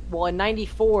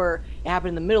 '94. It happened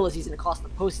in the middle of the season. It cost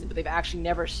them the postseason, but they've actually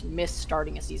never missed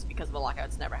starting a season because of a lockout.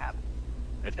 It's never happened.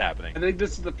 It's happening. I think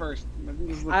this is the first.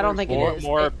 I don't think it is.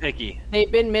 More picky.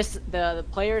 They've been the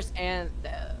players and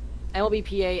the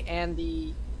MLBPA and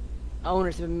the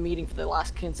owners have been meeting for the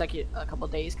last a couple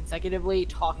of days consecutively,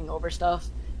 talking over stuff.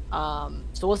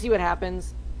 So we'll see what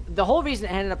happens. The whole reason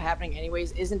it ended up happening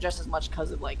anyways isn't just as much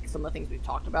because of like some of the things we've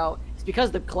talked about. It's because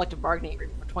the collective bargaining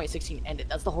agreement for 2016 ended.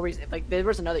 That's the whole reason. If like there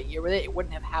was another year with it, it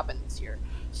wouldn't have happened this year.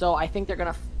 So I think they're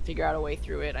gonna figure out a way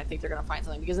through it. I think they're gonna find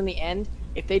something because in the end,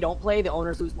 if they don't play, the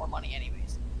owners lose more money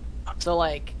anyways. So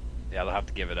like, Yeah, they'll have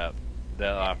to give it up.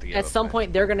 They'll have to give at up. some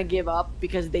point they're gonna give up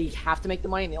because they have to make the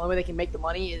money, and the only way they can make the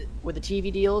money with the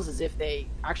TV deals is if they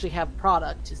actually have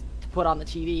product to put on the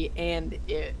TV, and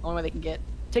the only way they can get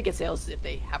ticket sales is if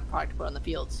they have product to put on the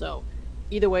field. So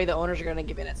either way, the owners are going to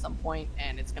give in at some point,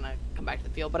 and it's going to come back to the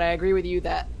field. But I agree with you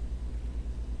that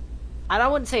I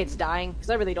wouldn't say it's dying because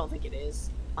I really don't think it is.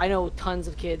 I know tons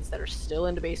of kids that are still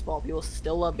into baseball. People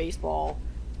still love baseball.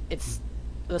 It's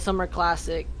the Summer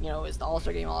Classic, it's the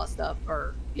All-Star Game, all that stuff.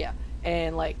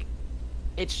 And like,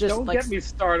 it's just Don't like, get me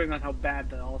started on how bad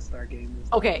the All-Star Game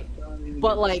is. Okay, Don't even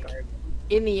but, get me like, started.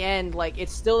 in the end, like,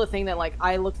 it's still the thing that, like,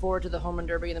 I look forward to the home run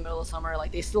derby in the middle of summer.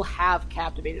 Like, they still have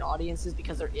captivated audiences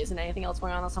because there isn't anything else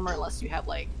going on in the summer unless you have,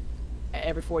 like,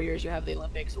 every 4 years you have the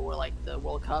Olympics or, like, the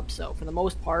World Cup. So, for the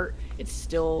most part, it's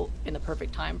still in the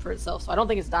perfect time for itself. So, I don't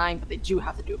think it's dying, but they do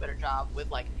have to do a better job with,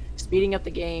 like, speeding up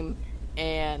the game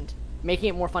and making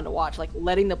it more fun to watch. Like,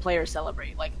 letting the players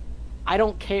celebrate. Like, I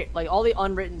don't care. Like, all the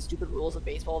unwritten, stupid rules of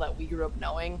baseball that we grew up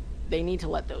knowing, they need to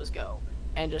let those go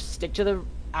and just stick to the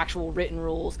actual written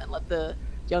rules and let the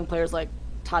young players like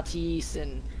Tatis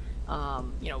and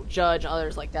Judge and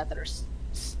others like that are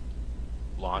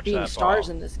Launch being that stars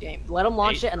ball. in this game. Let them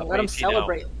launch it and let them Wait, Tino.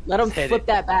 celebrate. Let them Hit flip it.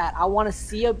 that bat. I want to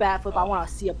see a bat flip. I want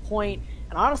to see a point.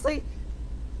 And honestly,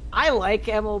 I like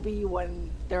MLB when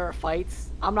there are fights.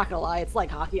 I'm not gonna lie, it's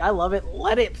like hockey. I love it.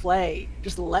 Let it play.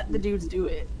 Just let the dudes do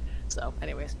it. So,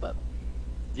 anyways, but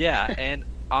Yeah, and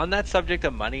on that subject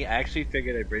of money, I actually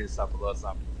figured I'd bring this up a little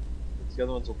something. The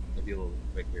other ones will be a little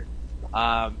quicker.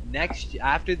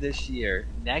 After this year,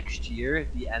 next year,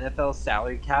 the NFL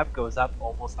salary cap goes up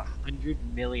almost $100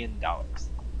 million.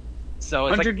 So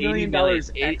it's like $100 $80 million million.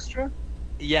 extra?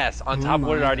 Yes, on Oh top of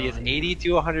what it my already is, God. $80 to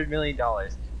 $100 million.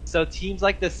 So teams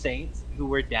like the Saints, who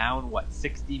were down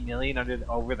 $60 million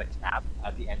over the cap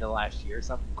at the end of last year,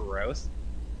 something gross.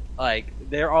 Like,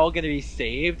 they're all going to be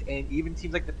saved, and even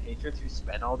teams like the Patriots, who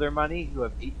spent all their money, who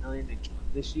have $8 million in cap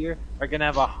this year, are going to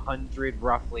have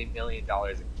roughly $100 million in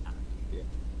cap this year.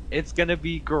 It's going to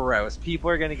be gross. People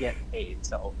are going to get paid.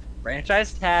 So,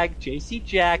 franchise tag J.C.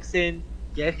 Jackson,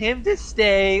 get him to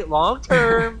stay long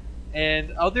term,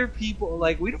 and other people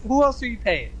like who else are you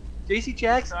paying? J.C.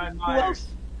 Jackson. Rashad Who Myers. else?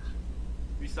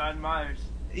 We signed Myers.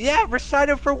 Yeah, Rashad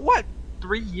him for what?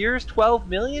 3 years, $12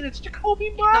 million. It's Jacoby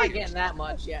he's Myers. not getting that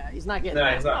much. Yeah, he's not getting No,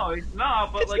 that he's much. not. No, he's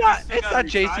not. But It's like, not. you still It's gotta not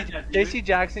resign JC. that dude. JC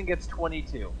Jackson gets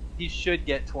 22. He should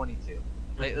get 22,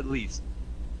 at least.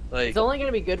 Like, It's only going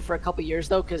to be good for a couple years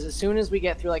though, because as soon as we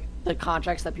get through like the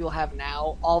contracts that people have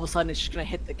now, all of a sudden it's just going to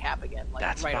hit the cap again. Like,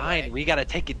 that's right fine. away. We got to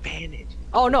take advantage.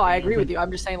 Oh no, I agree with you.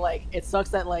 I'm just saying like it sucks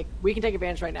that like we can take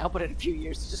advantage right now, but in a few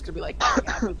years it's just going to be like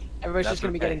everybody's That's just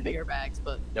going to be okay. getting bigger bags.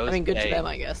 But Those I mean, good for pay. them,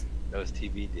 I guess. Those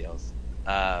TV deals.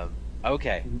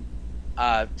 Okay.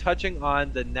 Touching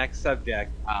on the next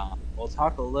subject, we'll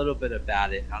talk a little bit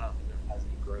about it. I don't think there has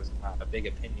any gross, big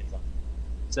opinions on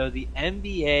it. So the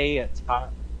NBA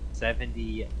top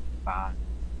 75.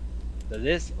 So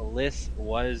this list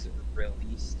was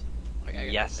released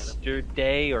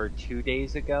yesterday or 2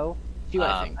 days ago.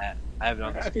 I think. I have it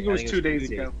on the I think screen. it was 2 days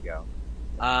ago.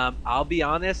 I'll be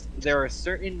honest, there are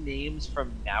certain names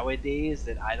from nowadays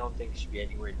that I don't think should be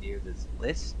anywhere near this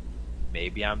list.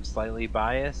 Maybe I'm slightly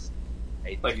biased.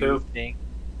 Like who?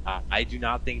 I do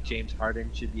not think James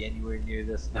Harden should be anywhere near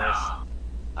this list.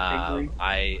 I agree.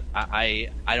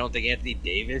 I don't think Anthony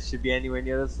Davis should be anywhere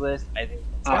near this list. I think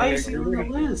Why is he on the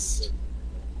list?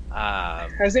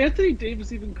 Has Anthony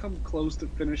Davis even come close to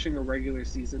finishing a regular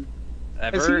season?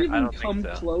 Has ever? he I even don't come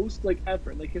think so. close? Like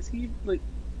ever? Like has he like?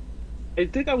 I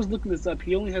think I was looking this up.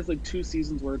 He only has like 2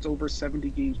 seasons where it's over 70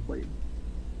 games played.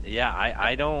 Yeah,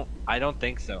 I don't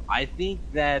think so. I think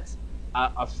that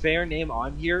a fair name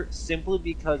on here simply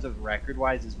because of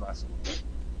record-wise is Russell.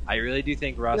 I really do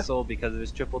think Russell, because of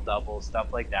his triple-double,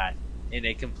 stuff like that, in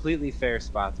a completely fair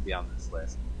spot to be on this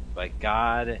list. But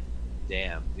god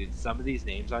damn, dude, some of these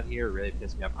names on here really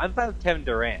piss me off. I'm fine with Kevin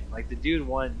Durant. Like, the dude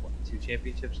won, 2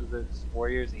 championships with the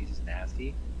Warriors, and he's just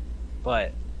nasty.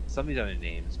 But some of these other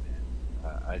names, man.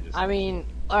 I mean,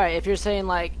 all right. If you're saying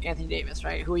like Anthony Davis,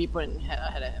 right? Who are you putting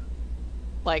ahead of him?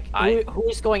 Like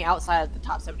who's going outside of the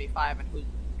top 75, and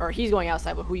he's going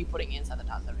outside, but who are you putting inside the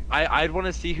top 75? I'd want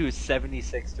to see who's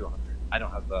 76 to 100. I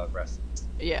don't have the rest.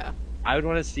 Yeah. I would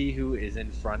want to see who is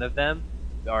in front of them,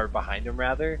 or behind them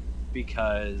rather,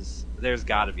 because there's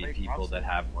got to be people that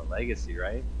have more legacy,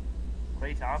 right?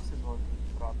 Klay Thompson will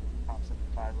put on the top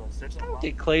 75 list. I don't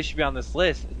think Klay should be on this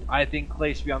list. I think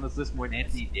Klay should be on this list more than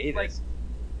Anthony Davis.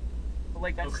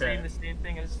 Like that's saying the same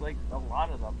thing as like a lot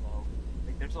of them though.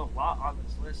 Like there's a lot on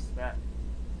this list that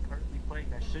currently playing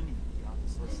that shouldn't even be on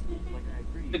this list. Like I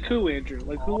agree. Like who, Andrew?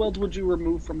 Like who else would you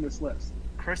remove from this list?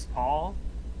 Chris Paul.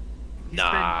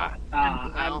 Nah.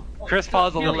 No. Chris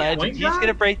Paul's a legend. He's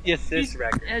gonna break the assist He's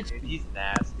record. edgy. Dude. He's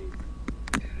nasty.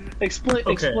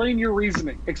 Explain your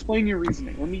reasoning. Explain your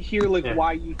reasoning. Let me hear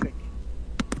why you think.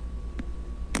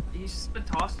 He's just been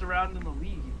tossed around in the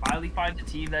league. He finally finds a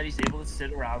team that he's able to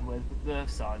sit around with the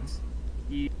Suns.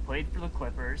 He played for the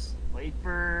Clippers. Played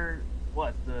for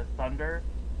the Thunder.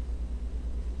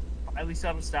 Finally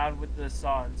settles down with the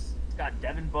Suns. He's got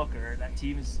Devin Booker. That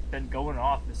team has been going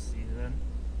off this season.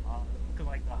 Looking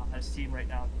like the hottest team right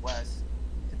now in the West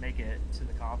to make it to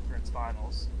the conference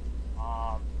finals.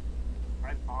 I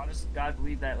honestly gotta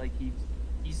believe that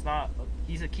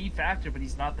he's a key factor, but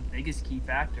he's not the biggest key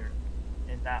factor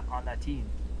on that team.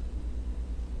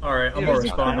 All right, I'm gonna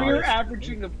respond to Career this.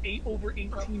 averaging of over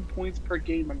 18 points per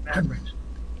game on average.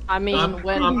 I mean, I'm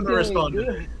gonna respond to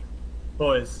good. this,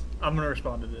 boys. I'm gonna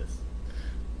respond to this.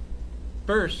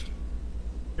 First,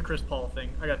 the Chris Paul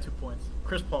thing. I got 2 points.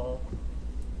 Chris Paul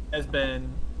has been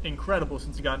incredible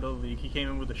since he got into the league. He came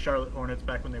in with the Charlotte Hornets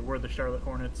back when they were the Charlotte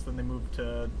Hornets. Then they moved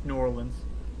to New Orleans.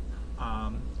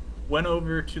 Went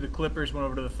over to the Clippers, went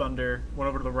over to the Thunder, went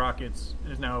over to the Rockets,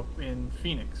 and is now in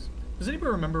Phoenix. Does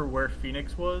anybody remember where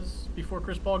Phoenix was before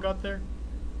Chris Paul got there?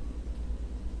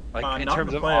 Like in not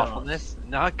terms the of playoffs. awfulness,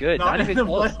 not good. Not Not in even the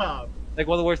close. playoffs. Like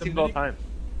one of the worst The teams of all minute- time.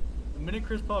 The minute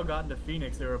Chris Paul got into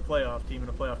Phoenix, they were a playoff team and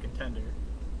a playoff contender.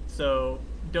 So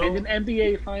And an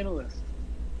NBA finalist.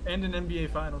 and an NBA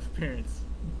Finals appearance.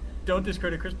 Don't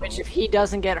discredit Chris Paul. which if he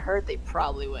doesn't get hurt, they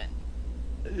probably win.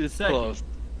 It's Second. close.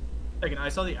 Second, I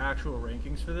saw the actual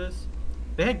rankings for this.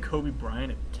 They had Kobe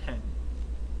Bryant at 10.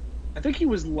 I think he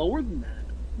was lower than that.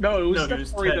 No, it was No, he Steph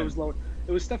was Curry 10. that was lower.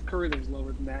 It was Steph Curry that was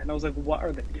lower than that, and I was like, what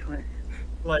are they doing?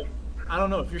 Like, I don't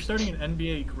know. If you're starting an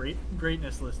NBA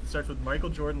greatness list, it starts with Michael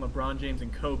Jordan, LeBron James,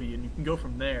 and Kobe, and you can go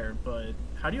from there. But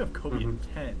how do you have Kobe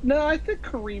at 10? No, I think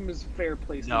Kareem is fair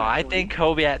place. No, I think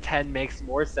Kobe at 10 makes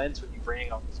more sense when you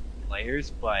bring up these players,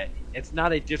 but it's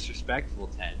not a disrespectful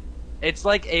 10. It's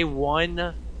like a 1,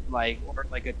 or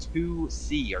like a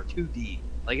 2C or 2D.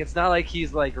 Like, it's not like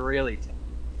he's like really 10.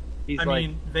 He's I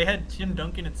mean, they had Tim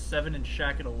Duncan at 7 and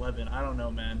Shaq at 11. I don't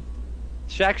know, man.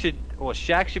 Shaq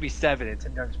should be 7 and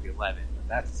Tim Duncan should be 11. But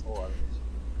that's a whole other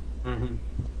issue.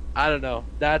 I don't know.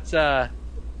 That's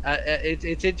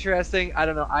it's interesting. I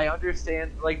don't know. I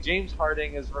understand. Like James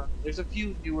Harden is. There's a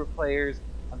few newer players.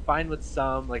 I'm fine with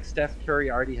some. Like Steph Curry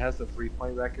already has the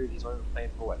 3-point record. He's only been playing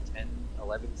for 10,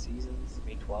 11 seasons,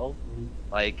 maybe 12.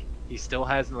 Like he still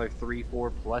has another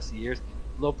 3-4 plus years.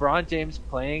 LeBron James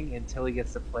playing until he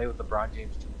gets to play with LeBron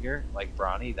James Jr. like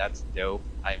Bronny, that's dope.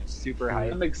 I'm super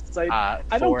hyped. I'm excited. I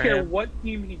don't care what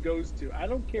team he goes to. I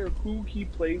don't care who he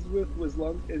plays with, as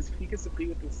long as he gets to be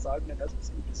with his son. And that's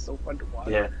what's so fun to watch.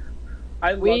 Yeah.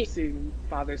 I love seeing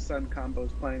father-son combos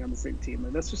playing on the same team,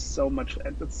 and that's just so much.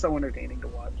 It's so entertaining to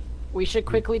watch. We should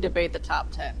quickly debate the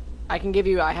top 10. I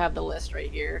have the list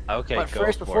right here. Okay, but go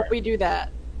first, for before it. we do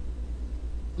that,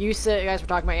 you guys were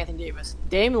talking about Anthony Davis.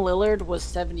 Dame Lillard was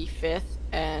 75th,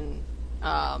 and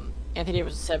Anthony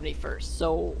Davis was 71st.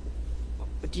 So,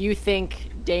 do you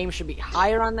think Dame should be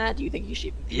higher on that? Do you think he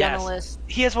should be on the list?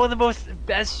 He has one of the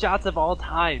best shots of all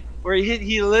time, where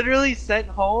he literally sent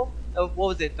home. What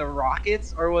was it? The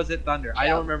Rockets or was it Thunder? I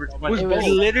don't remember. Was both. He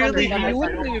literally Thunder, He Thunder,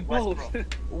 literally did both.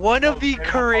 one of the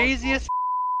craziest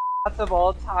shots of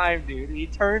all time, dude. He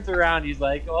turns around. He's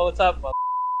like, "Oh, what's up? Like,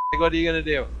 what are you gonna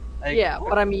do?" Like, Yeah,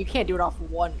 but I mean, you can't do it off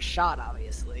one shot,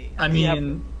 obviously. I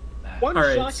mean, One All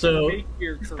right, shot so- can make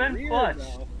your He's been career, clutch.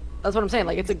 though. That's what I'm saying.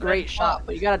 Like, it's a great It's shot, fun.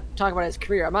 but you got to talk about his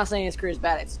career. I'm not saying his career is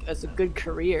bad. It's a good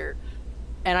career,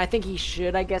 and I think he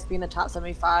should, I guess, be in the top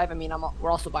 75. I mean,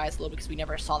 we're also biased a little because we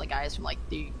never saw the guys from like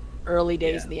the early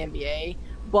days of the NBA,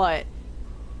 but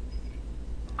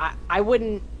I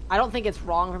don't think it's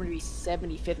wrong for him to be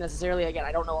 75th necessarily. Again,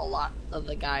 I don't know a lot of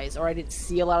the guys, or I didn't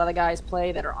see a lot of the guys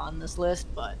play that are on this list,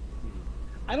 but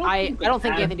I don't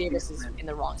think Anthony Davis is in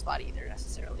the wrong spot either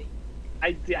necessarily.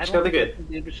 I don't really think good.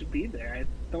 Anthony Davis should be there. I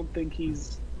don't think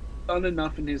he's done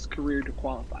enough in his career to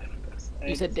qualify for this.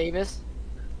 You said Davis?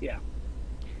 Yeah.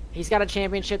 He's got a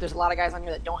championship. There's a lot of guys on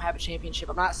here that don't have a championship.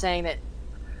 I'm not saying that.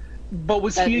 But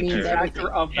was That he a means key factor everything.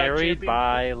 of that Carried championship?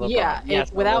 by LeBron. Yeah,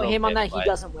 Yes, a without little him on bit, that, he but-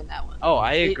 doesn't win that one. Oh,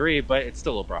 I agree, but it's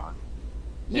still LeBron.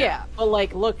 Yeah, but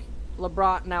like, look,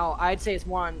 LeBron. Now, I'd say it's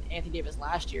more on Anthony Davis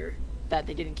last year that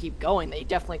they didn't keep going. They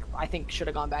definitely, I think, should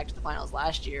have gone back to the finals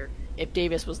last year if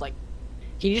Davis was like,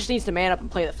 he just needs to man up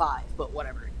and play the 5. But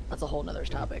whatever, that's a whole nother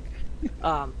topic.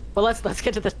 But let's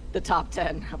get to the top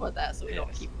 10. How about that? So we don't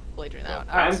Yes. keep belaboring that one.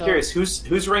 All right, I'm so, curious,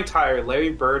 who's ranked higher,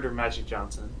 Larry Bird or Magic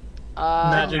Johnson?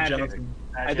 Magic Magic. Johnson.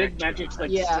 I think Magic's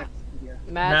like Yeah. 6. Yeah.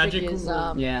 Magic Magic is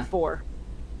was- Yeah. 4.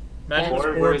 Magic was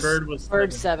Bird 4, was- Bird was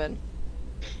Bird 7.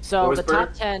 7. So What was the top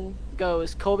Bird? 10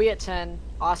 goes Kobe at 10,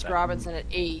 Oscar 7. Robinson at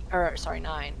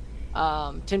 9.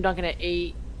 Tim Duncan at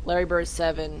 8, Larry Bird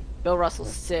 7, Bill Russell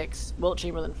 6, Wilt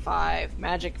Chamberlain 5,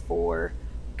 Magic 4,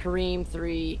 Kareem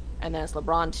 3, and then it's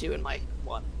LeBron 2 and Mike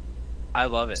 1. I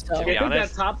love it. So- To I be think that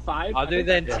honest, top 5. I other think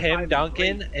than that top 5 Tim is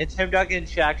Duncan, great. and Tim Duncan and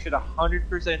Shaq should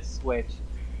 100% switch,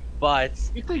 but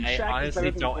You think I Shaq is honestly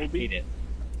better than don't Kobe? hate it.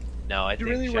 No, I You think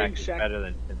really Shaq rank is Shaq- better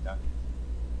than Tim Duncan.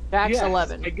 Shaq's Yes,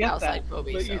 11 I get outside that,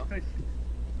 Kobe. but, So.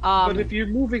 but if you're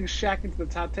moving Shaq into the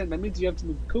top 10, that means you have to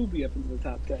move Kobe up into the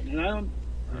top 10. And I don't.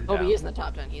 Kobe Yeah. is in the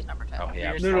top 10. He's number 10. Oh,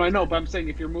 yeah. No, I know, but I'm saying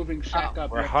if you're moving Shaq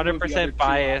up, We're you have to move the other 100% two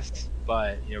biased,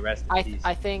 but rest in peace.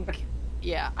 I think,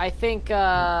 yeah, I think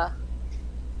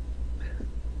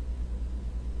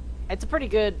it's a pretty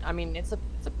good. I mean, it's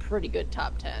a pretty good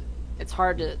top 10. It's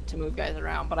hard to move guys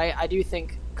around, but I do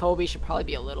think Kobe should probably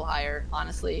be a little higher.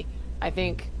 Honestly, I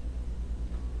think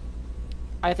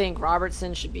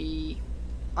Robertson should be.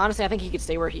 Honestly, I think he could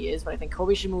stay where he is, but I think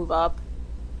Kobe should move up.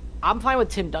 I'm fine with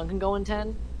Tim Duncan going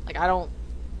 10. Like I don't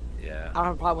have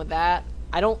a problem with that.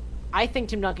 I think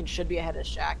Tim Duncan should be ahead of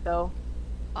Shaq though.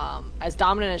 As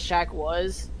dominant as Shaq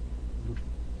was,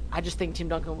 I just think Tim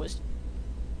Duncan was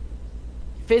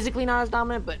physically not as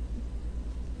dominant, but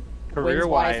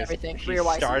Career-wise, everything. he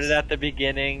Career-wise, started he's- at the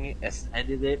beginning,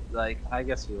 ended it. Like, I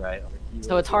guess you're right. Like,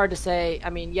 So it's hard to say. I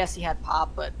mean, yes, he had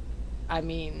Pop, but I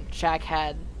mean, Shaq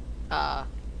had.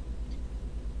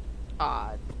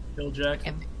 Phil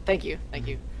Jackson. Thank you.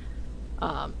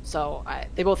 So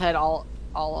they both had all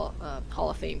Hall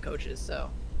of Fame coaches. So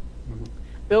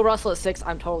Bill Russell at 6,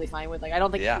 I'm totally fine with. Like, I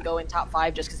don't think he Yeah. can go in top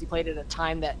 5 just because he played at a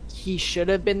time that he should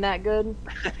have been that good.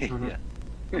 yeah. Hold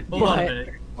on a But-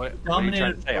 minute. What are you trying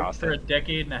Dominated to say, for Austin? a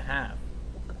decade and a half.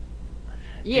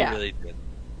 Yeah, He really did.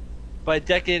 But a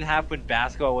decade and a half when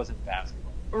basketball wasn't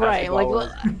basketball. right. Basketball Like,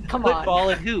 was come on. football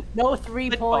and hoop. No Football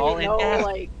 3-point. and No gas.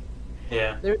 like.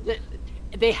 Yeah.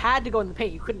 They had to go in the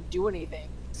paint. You couldn't do anything.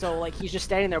 So like he's just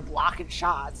standing there blocking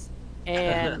shots.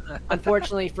 And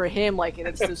unfortunately for him, like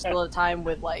it's still a time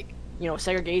with like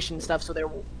segregation and stuff. So there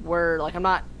were like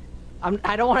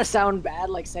I don't want to sound bad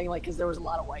like saying like because there was a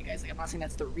lot of white guys. Like I'm not saying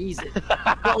that's the reason.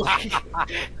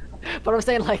 But I'm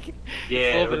saying like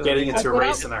Yeah, we're getting into Like,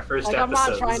 race in our first like, episode. I'm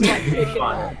not trying to like, make it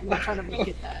Fun. that. I'm not trying to make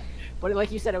it that. But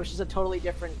like you said, it was just a totally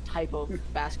different type of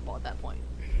basketball at that point.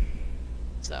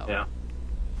 So Yeah.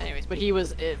 anyways, but he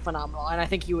was phenomenal, and I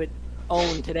think he would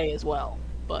own today as well.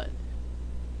 But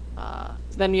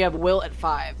then you have Wilt at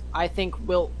 5. I think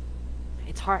Wilt.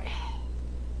 It's hard.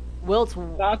 Wilt's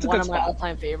That's a one good of my spot.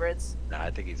 all-time favorites. No, I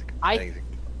think he's a I think he's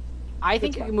I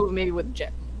think you spot. can move maybe with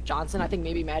Johnson. I think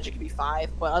maybe Magic could be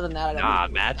 5, but other than that, I don't Nah,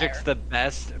 think Magic's higher. the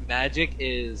best. Magic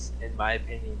is, in my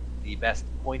opinion, the best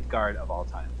point guard of all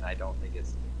time, and I don't think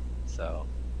it's so.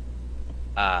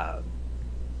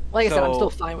 Like I said, I'm so- still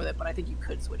fine with it, but I think you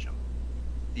could switch them.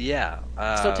 Yeah.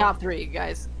 So top 3,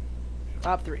 guys.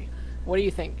 Top 3. What do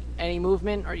you think? Any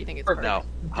movement, or do you think it's perfect? No,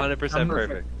 100%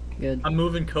 perfect. Good. I'm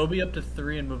moving Kobe up to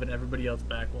 3 and moving everybody else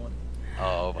back 1.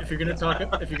 Oh, my If you're gonna God. talk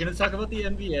about the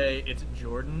NBA, it's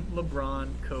Jordan, LeBron,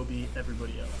 Kobe,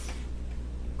 everybody else.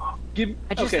 I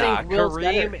just okay, think Will's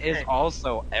Kareem better. is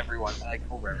also everyone. Like,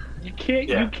 You can't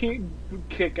Yeah. you can't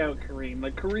kick out Kareem.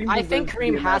 Like Kareem. I think deserves to be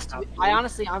Kareem in has that to. top I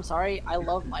honestly, I'm sorry. I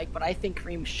love Mike, but I think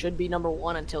Kareem should be number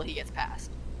 1 until he gets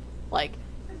passed. Like,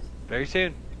 very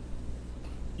soon.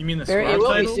 You mean the Very- squad it will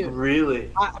be title? soon.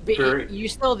 Really? but Kareem. you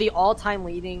still the all-time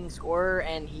leading scorer,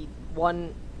 and he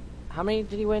won. How many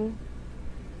did he win?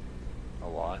 A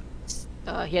lot.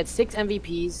 He had 6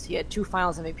 MVPs. He had 2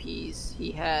 Finals MVPs.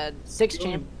 He had 6 He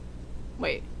only-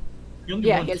 Wait, He only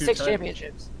yeah, won he had 2 6 titles.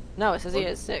 championships. No, it says he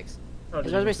has 6. Oh, His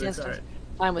did he resume win stands 6? All right.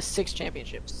 time with 6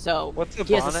 championships. So What's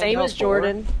he has the LeBron at same now, as 4?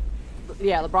 Jordan.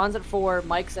 Yeah, LeBron's at 4.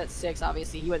 Mike's at 6.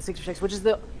 Obviously, he went 6 for 6, which is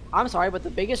the. I'm sorry, but the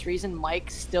biggest reason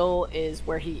Mike still is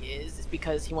where he is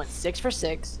because he went 6 for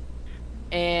 6,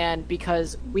 and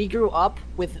because we grew up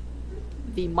with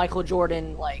the Michael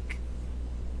Jordan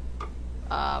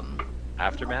I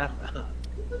Aftermath.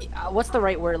 What's the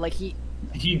right word? Like he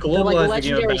globalized like the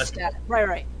game of legendary basketball.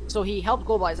 Right. So he helped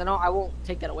globalize. I won't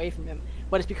take that away from him,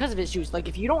 but it's because of his shoes. Like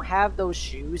if you don't have those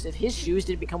shoes, if his shoes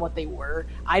didn't become what they were,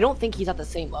 I don't think he's at the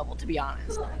same level, to be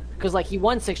honest. Because like he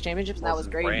won 6 championships and that was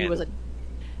great. Brand.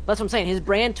 That's what I'm saying. His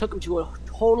brand took him to a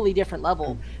totally different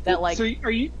level. That like. So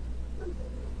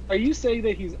are you saying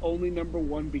that he's only number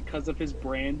one because of his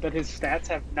brand? That his stats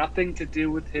have nothing to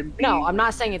do with him? No, I'm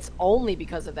not saying it's only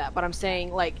because of that, but I'm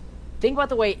saying like. Think about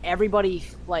the way everybody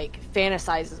like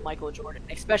fantasizes Michael Jordan,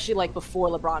 especially like before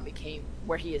LeBron became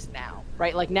where he is now,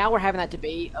 right? Like now we're having that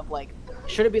debate of like,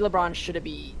 should it be LeBron? Should it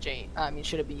be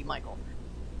should it be Michael?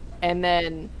 And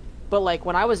then, but like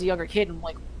when I was a younger kid and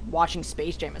like watching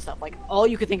Space Jam and stuff, like all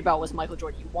you could think about was Michael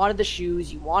Jordan. You wanted the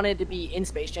shoes, you wanted to be in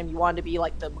Space Jam, you wanted to be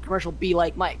like the commercial "Be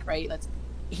Like Mike," right?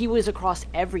 He was across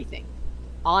everything,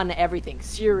 on everything,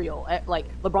 cereal. Like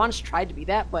LeBron's tried to be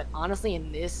that, but honestly,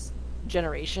 in this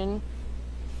generation,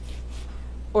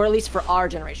 or at least for our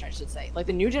generation, I should say, like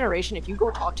the new generation, if you go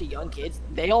talk to young kids,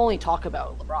 they only talk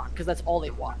about LeBron because that's all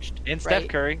they've watched. And right? Steph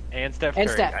Curry.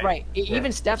 Right.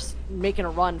 Even Steph's making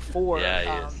a run for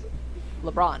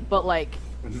LeBron, but like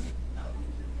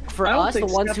for I don't us, think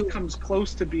the ones Steph who comes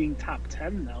close to being top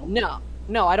 10 though.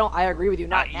 No, I don't. I agree with you.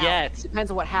 Not now. yet. It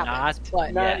depends on what happens.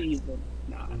 Not Not yet. even.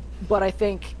 No. But I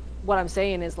think what I'm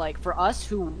saying is like for us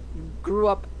who grew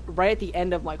up right at the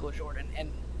end of Michael Jordan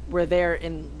and we're there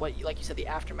in what, like you said, the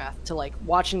aftermath to like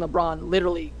watching LeBron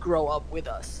literally grow up with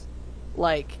us.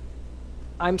 Like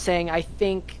I'm saying, I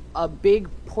think a big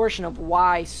portion of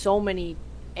why so many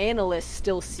analysts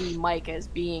still see Mike as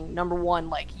being number one,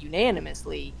 like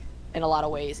unanimously in a lot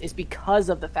of ways, is because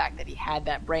of the fact that he had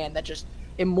that brand that just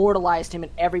immortalized him in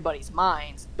everybody's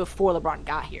minds before LeBron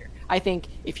got here. I think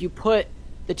if you put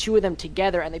the two of them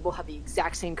together and they both have the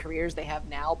exact same careers they have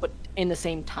now, but in the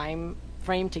same time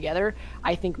frame together,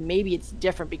 I think maybe it's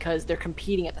different because they're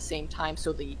competing at the same time,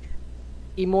 so the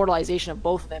immortalization of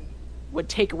both of them would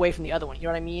take away from the other one. You know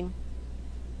what I mean?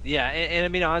 Yeah, and I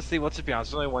mean, honestly, let's be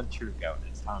honest, there's only one true GOAT, and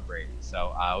it's Tom Brady.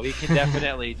 So we can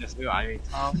definitely just move on. I mean,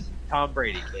 Tom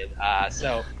Brady, kid.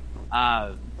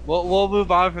 We'll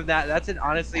move on from that. That's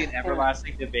honestly an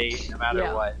everlasting debate, no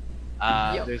matter what.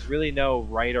 There's really no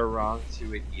right or wrong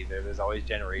to it either. There's always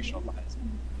generational bias.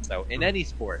 So in any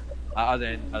sport,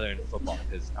 other than football,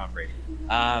 because Tom Brady.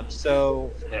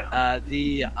 So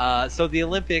the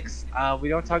Olympics, we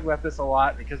don't talk about this a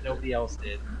lot because nobody else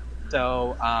did.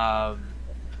 So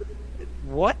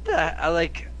what the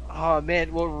like? Oh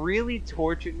man, what really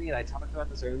tortured me, and I talked about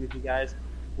this earlier with you guys,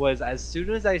 was as soon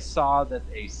as I saw that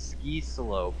a ski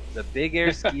slope, the big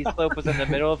air ski slope, was in the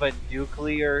middle of a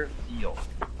nuclear field,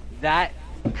 that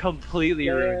completely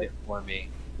ruined it for me.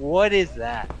 What is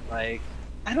that like?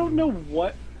 I don't know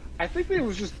what. I think it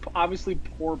was just obviously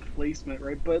poor placement,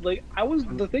 right? But like,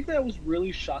 the thing that I was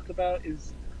really shocked about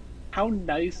is how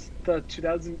nice the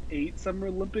 2008 Summer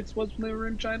Olympics was when they were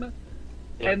in China,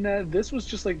 and this was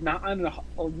just like not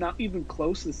even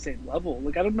close to the same level.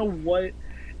 Like I don't know what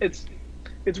it's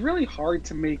really hard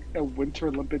to make a Winter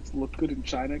Olympics look good in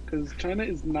China because China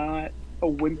is not a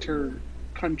winter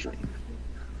country.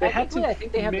 I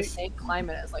think they have the same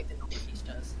climate as like the Northeast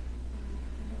does.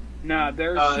 Nah,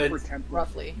 they're super temperate.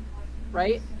 Roughly,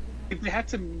 right? They had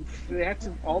to.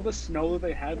 All the snow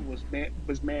they had was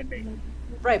man-made.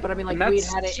 Right, but I mean, like And we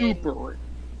that's had it super.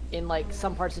 in like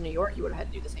some parts of New York, you would have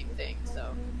had to do the same thing.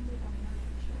 So.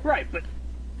 Right, but.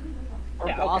 Or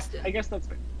Yeah, Boston. okay. I guess that's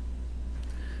fair.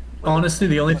 Honestly,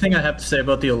 the only thing I have to say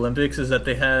about the Olympics is that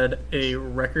they had a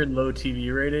record low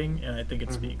TV rating, and I think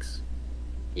it speaks.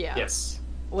 Yeah. Yes.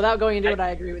 Without going into it, I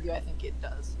agree with you. I think it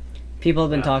does. People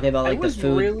have been talking about like the was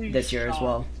food really this year as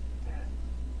well.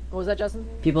 What was that, Justin?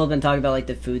 People have been talking about like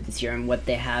the food this year and what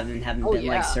they have and haven't been like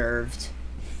yeah. served.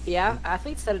 Yeah,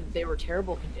 athletes said they were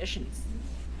terrible conditions.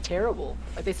 Terrible.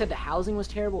 Like they said the housing was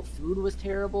terrible, food was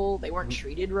terrible, they weren't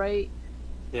treated right.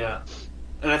 Yeah.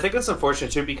 And I think that's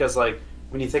unfortunate too because like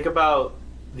when you think about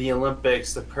the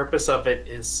Olympics, the purpose of it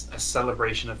is a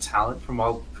celebration of talent from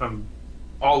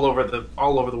all over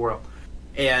the world.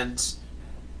 And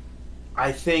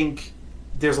I think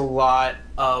there's a lot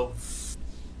of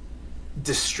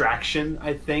distraction,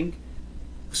 I think.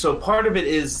 So part of it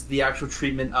is the actual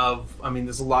treatment of, I mean,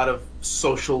 there's a lot of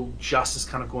social justice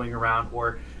kind of going around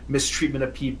or mistreatment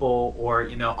of people or,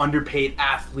 underpaid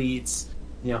athletes.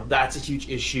 That's a huge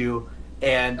issue.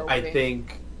 And I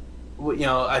think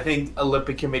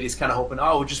Olympic Committee is kind of hoping,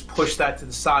 we'll just push that to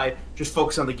the side, just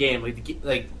focus on the game.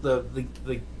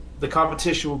 The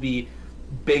competition will be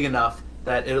big enough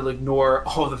that it'll ignore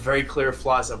all the very clear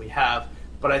flaws that we have.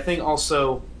 But I think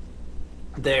also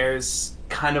there's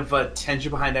kind of a tension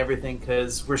behind everything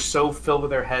because we're so filled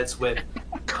with our heads with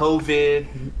COVID,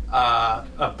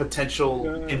 a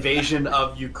potential invasion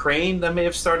of Ukraine that may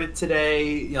have started today.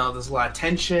 You know, there's a lot of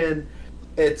tension.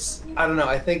 I don't know.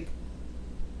 I think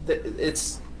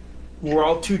that we're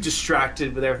all too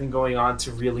distracted with everything going on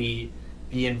to really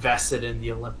be invested in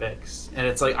the Olympics. And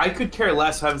it's like, I could care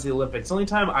less what happens to the Olympics. The only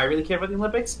time I really care about the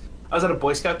Olympics, I was at a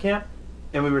Boy Scout camp,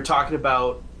 and we were talking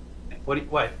about, what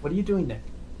are you doing, Nick?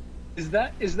 Is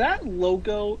that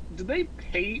logo, do they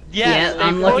paint? Yes, they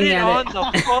I'm put looking it at on it.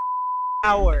 the full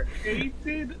hour.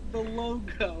 Painted the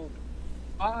logo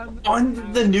on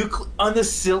the on the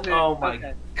silk. Oh my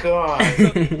Okay. god.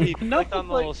 You Enough click on of,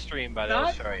 the like, little stream, but it'll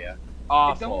not- show you.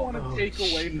 I don't Awful. want to take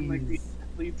away from like the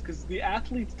athletes because the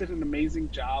athletes did an amazing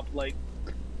job. Like,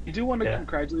 you do want to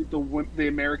congratulate the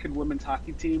American women's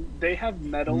hockey team. They have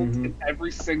medaled in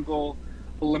every single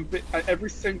every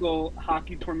single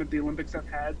hockey tournament the Olympics have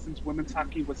had since women's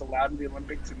hockey was allowed in the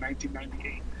Olympics in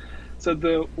 1998. So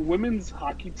the women's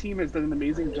hockey team has done an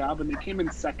amazing job, and they came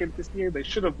in second this year. They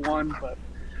should have won, but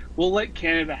we'll let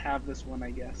Canada have this one,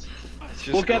 I guess. It's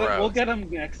just We'll get gross. them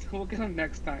next. We'll get them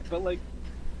next time. But like,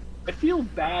 I feel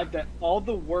bad that all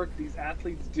the work these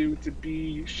athletes do to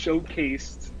be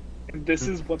showcased, and this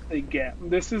is what they get.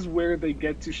 This is where they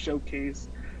get to showcase.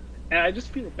 And I just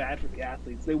feel bad for the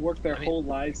athletes. They work their whole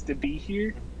lives to be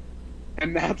here,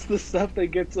 and that's the stuff they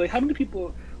get to. Like, how many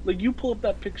people, like, you pull up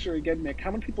that picture again, Nick,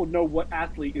 how many people know what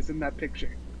athlete is in that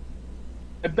picture?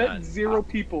 I bet zero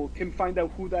people can find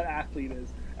out who that athlete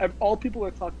is. All people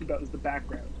are talking about is the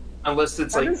background. Unless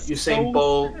it's That like is Usain so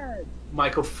Bolt, sad.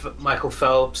 Michael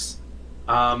Phelps,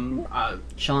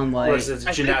 Sean what White. is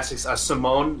it, gymnastics,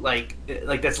 Simone, like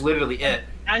that's literally it.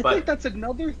 I But- think that's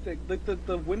another thing. Like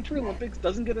the Winter Olympics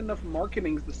doesn't get enough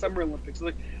marketing as the Summer Olympics.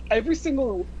 Like every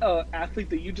single athlete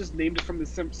that you just named is from the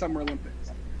Summer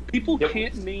Olympics. People Yep.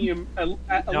 can't name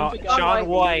Olympic Sean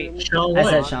White. I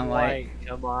said Sean White.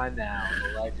 Come on now,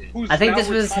 the legend. who's I think now this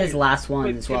was his retired. last one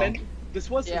But as well. This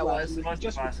was his Yeah, it last was. one. He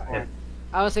just Last retired. one.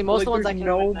 I would say most of the Like, ones I there's can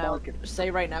no now, market.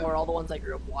 say right now are all the ones I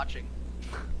grew up watching.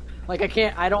 Like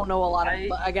I don't know a lot of.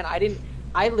 But again,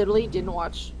 I literally didn't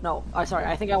watch. No, sorry.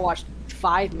 I think I watched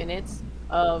 5 minutes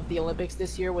of the Olympics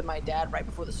this year with my dad right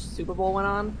before the Super Bowl went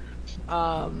on,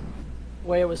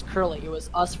 where it was curling. It was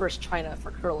us versus China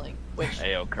for curling. Which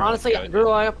Hey, curling's honestly, good.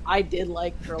 growing up, I did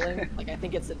like curling. Like I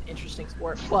think it's an interesting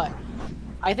sport, but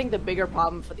I think the bigger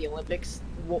problem for the Olympics.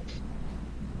 Well,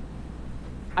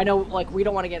 I know, like, we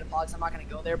don't want to get into politics. I'm not going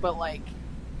to go there, but like,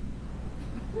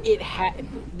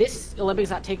 this Olympics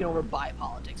not taken over by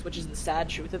politics, which is the sad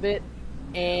truth of it.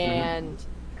 And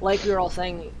like we were all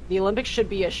saying, the Olympics should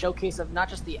be a showcase of not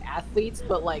just the athletes,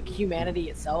 but like humanity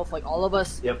itself. Like all of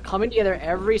us coming together,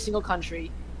 every single country,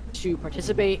 to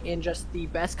participate in just the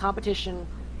best competition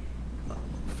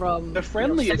from The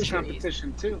friendliest centuries.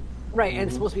 competition too. Right, and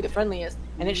it's supposed to be the friendliest,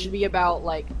 and it should be about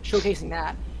like showcasing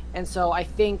that. And so I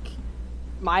think,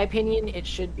 my opinion, it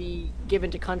should be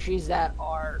given to countries that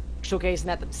are showcasing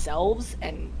that themselves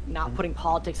and not putting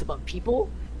politics above people.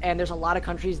 And there's a lot of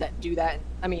countries that do that.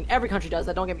 I mean, every country does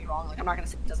that. Don't get me wrong. Like, I'm not gonna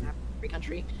say it doesn't happen in every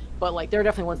country, but like there are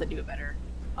definitely ones that do it better.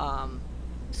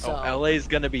 So LA's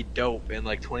gonna be dope in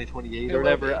like 2028 It or will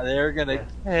whatever. be. They're gonna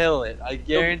kill it. I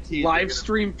guarantee. you. Live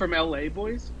stream from LA,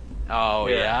 boys. Oh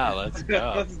Yeah. yeah, let's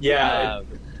go. Yeah.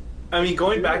 I mean,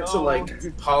 going back to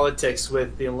like politics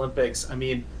with the Olympics, I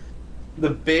mean, the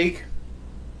biggest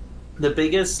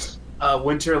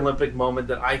Winter Olympic moment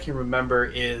that I can remember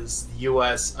is the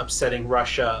U.S. upsetting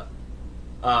Russia.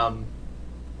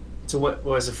 To what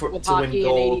was it with to win hockey in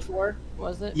gold? '84,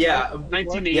 was it? Yeah,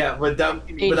 1980. yeah, but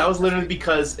that was literally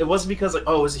because it wasn't because like,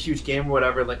 oh, it was a huge game or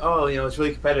whatever. Like, oh, you know, it's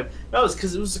really competitive. No, it was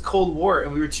because it was a Cold War,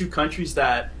 and we were two countries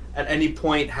that at any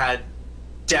point had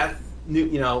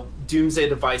doomsday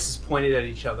devices pointed at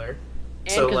each other.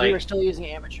 And So because like, we were still using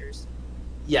amateurs.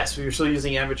 yes, we were still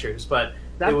using amateurs, but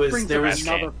That brings there up was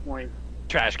another point.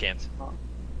 Trash cans.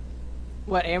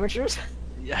 What, amateurs?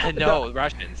 Yeah, no,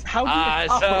 Russians. How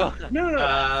do no.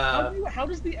 uh, How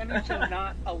does the NHL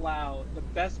not allow the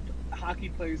best hockey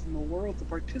players in the world to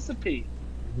participate?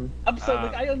 I'm sorry,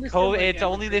 like, I understand. COVID, like, it's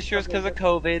only this year's because of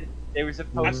COVID. They were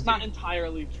supposed That's to. not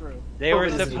entirely true. They were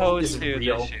COVID supposed isn't to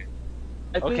real. this year.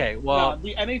 I think, Okay, well- no,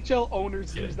 the NHL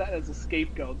owners use that as a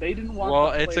scapegoat. They didn't want.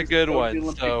 Well, the it's a players good to go to one, the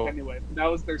Olympics so, anyway, that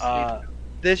was their scapegoat.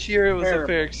 This year it was a Terrible.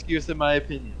 fair excuse in my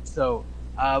opinion. So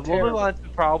we'll move Terrible. on to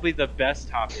probably the best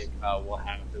topic we'll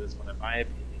have for this one, in my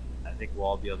opinion. I think we'll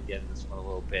all be able to get into this one a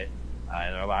little bit in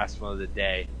our last one of the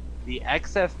day. The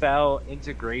XFL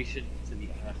integration into the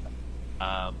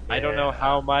NFL. I don't know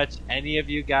how much any of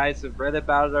you guys have read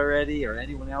about it already, or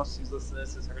anyone else who's listening to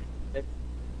this has heard of it.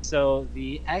 So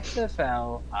the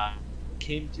XFL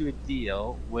came to a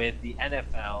deal with the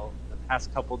NFL the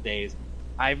past couple days.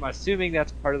 I'm assuming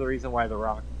that's part of the reason why The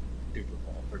Rock Super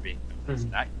Bowl, for being honest.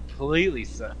 Not completely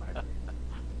so.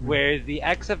 Where the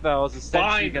XFL is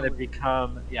essentially going to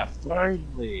become,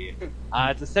 finally,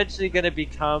 it's essentially going to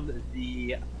become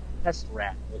the test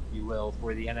route, if you will,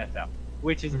 for the NFL,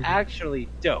 which is actually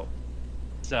dope.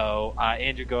 So,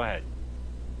 Andrew, go ahead.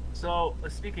 So,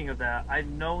 speaking of that, I've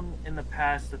known in the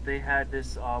past that they had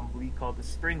this league called the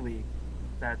Spring League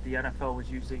that the NFL was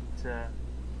using to,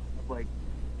 like,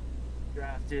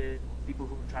 drafted people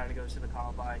who were trying to go to the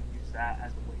combine, use that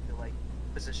as a way to, like,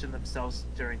 position themselves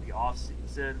during the off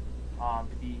season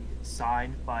to be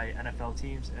signed by NFL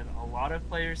teams, and a lot of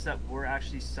players that were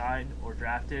actually signed or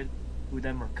drafted who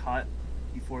then were cut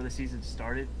before the season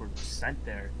started were sent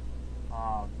there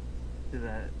to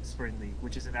the Spring League,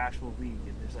 which is an actual league,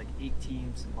 and there's like 8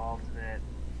 teams involved in it.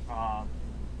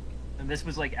 And this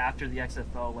was like after the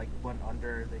XFL like went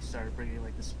under, they started bringing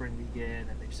like the Spring League in,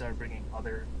 and they started bringing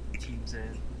other teams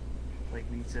in, like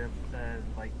leagues in, and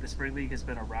like the Spring League has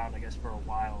been around, I guess, for a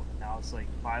while, and now it's like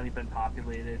finally been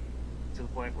populated to the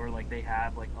point where like they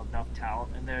have like enough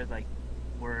talent in there, like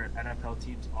where NFL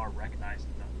teams are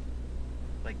recognizing them,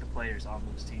 like the players on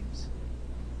those teams.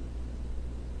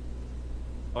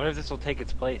 I wonder if this will take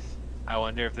its place. I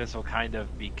wonder if this will kind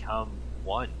of become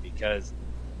one, because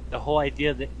the whole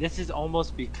idea that this is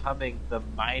almost becoming the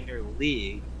minor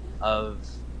league of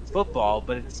football,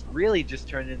 but it's really just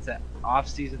turned into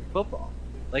off-season football.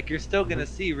 Like, you're still going to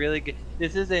see really good...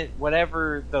 This isn't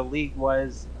whatever the league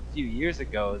was a few years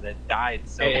ago that died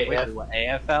so quickly. What,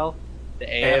 AFL? The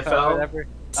AFL or whatever?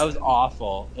 That was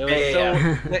awful. It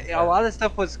was a lot of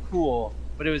stuff was cool,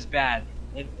 but it was bad.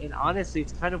 And honestly,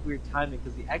 it's kind of weird timing,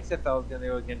 because the XFL is going to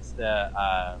go against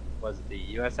the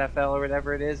the USFL or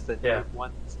whatever it is, the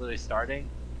one that's literally starting.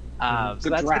 So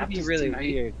that's going to be really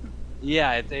weird.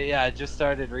 Yeah, it just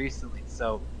started recently,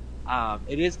 so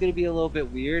it is going to be a little bit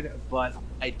weird. But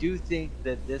I do think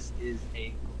that this is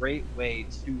a great way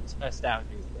to test out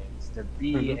new things, to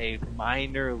be a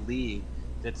minor league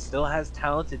that still has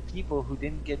talented people who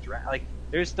didn't get drafted. Like,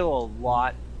 there's still a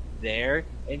lot there,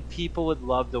 and people would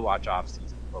love to watch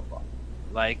off-season football.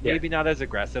 Like, maybe not as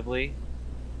aggressively,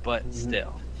 but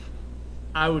still.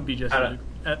 I would be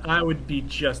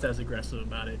just as aggressive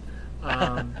about it.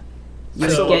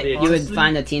 You would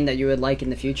find a team that you would like in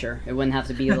the future. It wouldn't have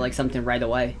to be like something right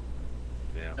away.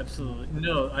 Yeah. Absolutely.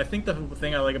 No, I think the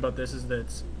thing I like about this is that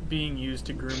it's being used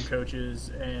to groom coaches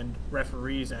and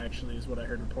referees, actually, is what I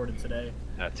heard reported today.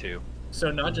 That too. So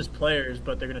not just players,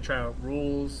 but they're going to try out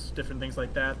rules, different things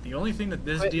like that. The only thing that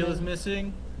this deal is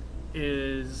missing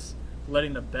is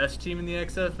letting the best team in the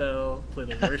XFL play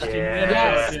the worst team in the NFL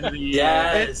at the end of the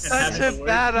year. It's such a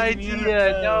bad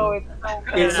idea. No, it's so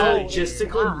bad. It's a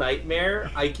logistical nightmare,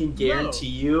 I can guarantee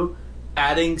you.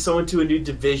 Adding someone to a new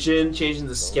division, changing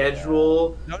the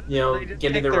schedule,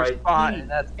 getting the right spot.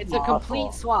 It's a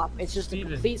complete swap. It's just a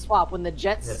complete swap. When the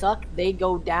Jets suck, they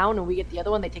go down, and we get the other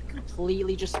one. They take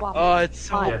completely just swap. Oh, it's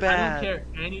so bad. I don't care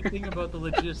anything about the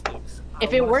logistics.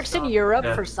 If it works in Europe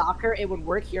for soccer, it would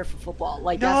work here for football.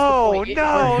 Like, that's no. Oh, it should.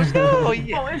 Oh,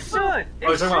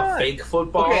 you're talking about fake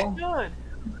football?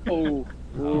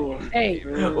 Hey,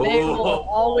 they will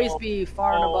always be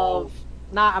far and above.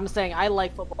 I'm saying I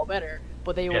like football better,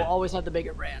 but they will always have the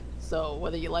bigger brand. So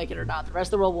whether you like it or not, the rest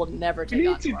of the world will never take on. You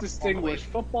need to distinguish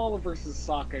football versus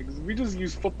soccer, because we just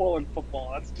use football and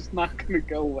football. That's just not going to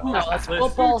go well. No, that's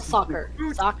football, soccer.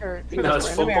 Soccer. No,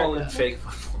 it's football and fake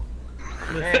football.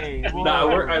 Hey,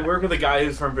 I work with a guy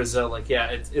who's from Brazil. Like,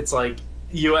 it's like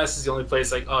U.S. is the only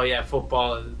place. Like, oh yeah,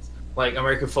 football is like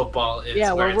American football. It's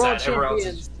where we're it's world at. Everywhere else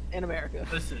champions in America.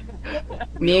 Listen,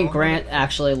 Me and Grant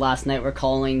actually last night were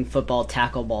calling football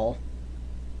tackle ball.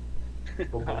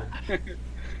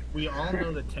 we all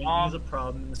know that tanking is a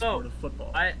problem in the sport of football.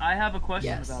 I have a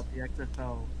question about the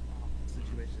XFL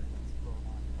situation that's going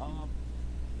on.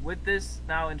 With this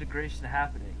now integration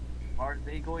happening, are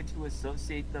they going to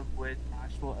associate them with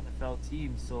actual NFL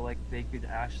teams, so like they could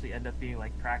actually end up being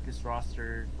like practice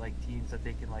roster like teams that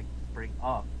they can like bring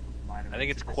up? I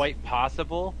think it's quite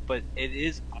possible, but it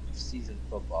is off-season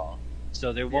football,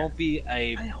 so there won't be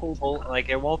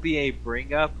there won't be a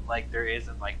bring up like there is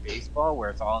in like baseball where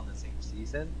it's all in the same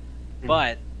season.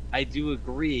 But I do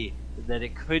agree that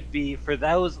it could be for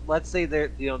those. Let's say they're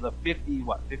the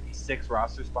 56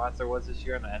 roster spots there was this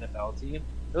year on the NFL team.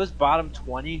 Those bottom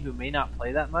 20 who may not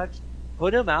play that much,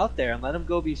 put them out there and let them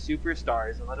go be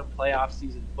superstars and let them play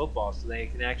off-season football so they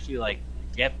can actually like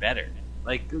get better.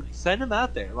 Like, send them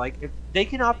out there. Like, if they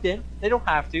can opt in, they don't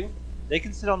have to. They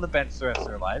can sit on the bench the rest of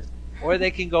their lives. or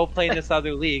they can go play in this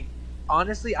other league.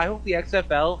 Honestly, I hope the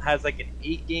XFL has like an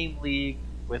 8-game league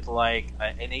with like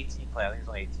an 18 play. I think it's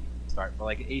only 18 to start, but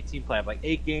like an 18 play, like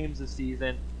 8 games a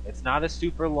season. It's not a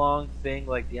super long thing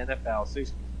like the NFL, so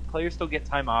players still get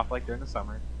time off like during the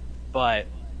summer. But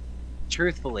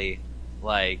truthfully,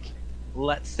 like,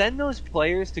 send those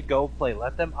players to go play.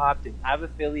 Let them opt in. Have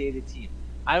affiliated teams.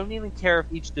 I don't even care if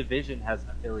each division has an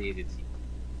affiliated team.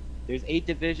 There's 8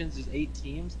 divisions. There's 8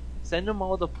 teams. Send them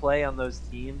all to play on those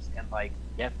teams and like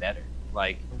get better.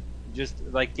 Like, just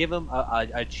like give them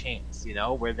a chance, you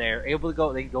know, where they're able to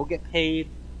go. They can go get paid.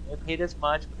 They're paid as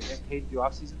much, but they get paid to do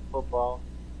off-season football,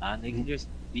 and they can just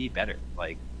be better.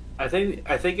 Like, I think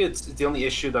it's the only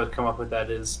issue that would come up with that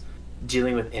is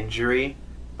dealing with injury.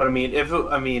 But I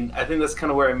mean, I think that's kind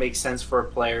of where it makes sense for a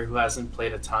player who hasn't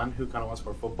played a ton, who kind of wants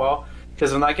more football,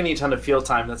 because they're not getting a ton of field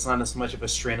time. That's not as much of a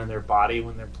strain on their body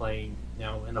when they're playing, you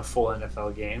know, in a full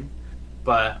NFL game.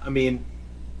 But I mean,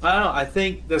 I don't know. I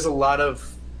think there's a lot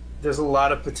of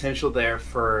potential there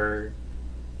for,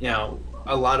 you know,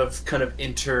 a lot of kind of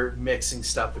intermixing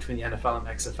stuff between the NFL and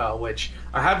XFL, which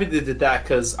I'm happy they did that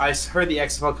because I heard the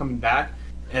XFL coming back,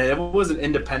 and it was an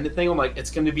independent thing. I'm like,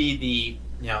 it's going to be the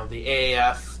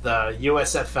AAF, the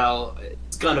USFL.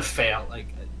 It's going to fail.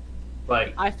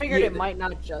 Like I figured it might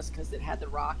not just because it had The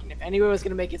Rock, and if anyone was going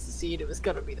to make it succeed, it was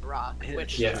going to be The Rock,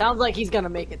 which sounds like he's going to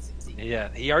make it succeed. Yeah,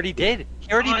 he already did.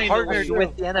 He already partnered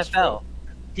with the NFL.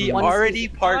 He already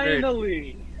partnered.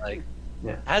 Finally. Like,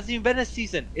 yeah. Hasn't even been a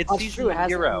season. It's That's season true, it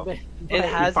hasn't 0. been. It he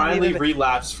hasn't finally even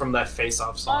relapsed from that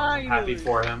face-off song. I'm happy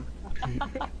for him.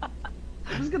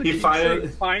 He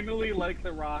finally like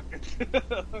The Rock.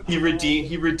 he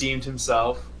redeemed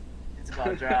himself. It's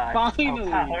about drive.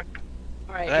 Finally.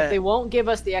 All right, if they won't give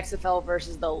us the XFL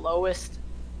versus the lowest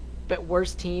but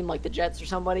worst team, like the Jets or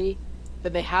somebody,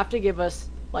 then they have to give us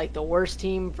like the worst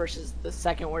team versus the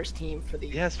second worst team for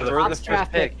the for top the first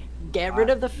draft pick. Get rid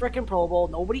of the frickin' Pro Bowl.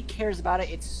 Nobody cares about it.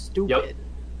 It's stupid. Yep.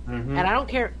 Mm-hmm. And I don't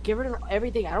care. Get rid of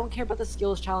everything. I don't care about the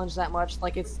skills challenge that much.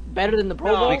 Like, it's better than the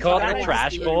Pro No, Bowl. Can we call but I it the don't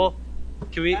Trash see it. Bowl?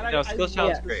 Can we? And No, I skills love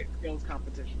challenge is the great. skills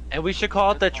competition. And we should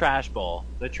call it the Trash Bowl.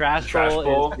 The Trash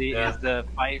Bowl, is the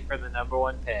fight for the number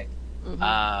 1 pick.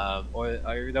 Mhm.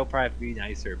 Or they'll probably be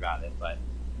nicer about it, but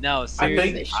no, I seriously,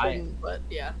 think They shouldn't, but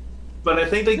yeah. But I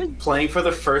think like playing for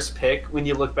the first pick, when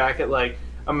you look back at like,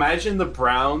 imagine the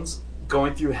Browns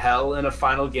going through hell in a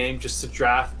final game just to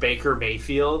draft Baker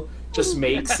Mayfield, just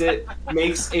makes a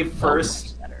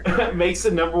first, makes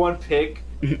the number 1 pick,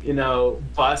 you know,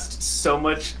 bust so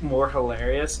much more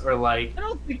hilarious. Or like, I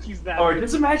don't think he's that. or good.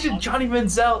 just imagine Johnny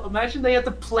Manziel. Imagine they had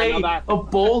to play a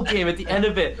bowl game at the end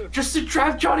of it just to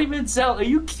draft Johnny Manziel. Are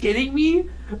you kidding me?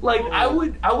 Like, I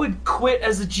would quit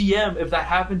as a GM if that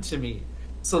happened to me.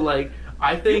 So like,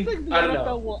 I think the I don't NFL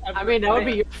know. will ever I mean, that would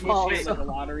be your initiate fault. a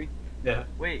lottery? Yeah.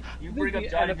 Wait, you I bring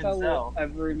think up the Johnny NFL will Manziel.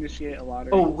 ever initiate a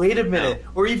lottery? Oh, wait a minute.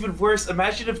 Or even worse,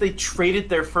 imagine if they traded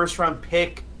their first round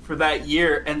pick for that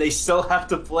year and they still have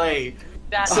to play.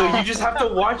 So you just have to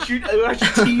watch your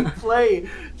team play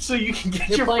so you can get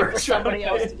You're your playing for first round somebody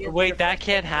else to pick. get Wait, that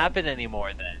can't happen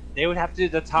anymore. Then they would have to do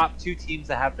the top 2 teams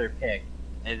that have their pick,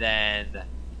 and then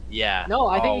No,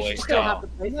 I think you should still have to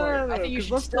play for it. No, I think you 'cause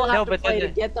should let's still not- have No, to but play to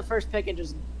then- get the first pick and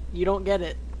just you don't get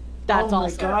it. That's Oh my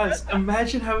awesome. gosh,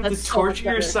 imagine having That's to so torture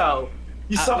better. yourself.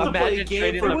 You still have to play a imagine game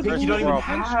trading for a the pick first you don't even overall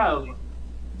have.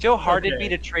 Do you know how hard it'd be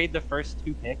Okay. to trade the first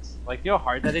 2 picks? Like, you know how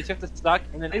hard that is? You have to suck,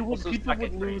 and then It would, also people suck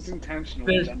would at lose trades.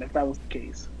 intentionally There's- then if that was the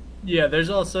case. Yeah, there's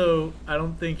also, I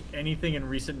don't think anything in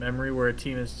recent memory where a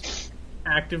team has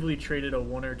actively traded a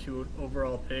 1 or 2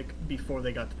 overall pick before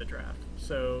they got to the draft.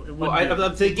 So it Well, wouldn't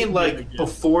I'm thinking like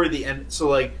before the end. So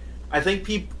like, I think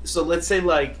people. So let's say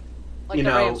like, Like you the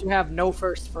know, Rams, who have no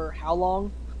first for how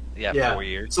long? Yeah, 4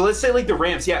 years. So let's say like the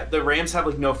Rams. Yeah, the Rams have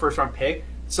like no first round pick.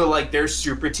 So like their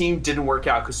super team didn't work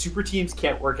out because super teams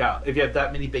can't work out if you have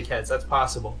that many big heads. That's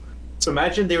possible. So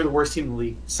imagine they were the worst team in the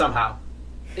league somehow.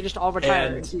 They just all retire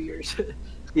in And- 2 years.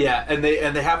 Yeah, and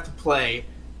they have to play,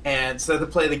 and so they have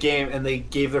to play the game, and they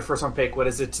gave their first round pick. What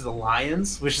is it, to the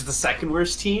Lions, which is the second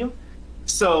worst team?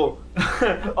 So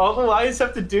all the Lions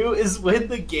have to do is win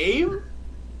the game,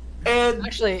 and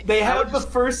Actually, they I have would the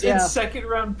first yeah. and second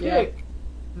round pick.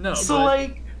 No, So but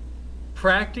like,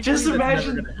 practically, just that's never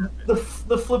imagine gonna happen.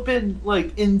 the flipping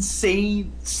like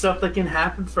insane stuff that can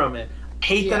happen from it. I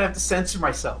hate that I Yeah. have to censor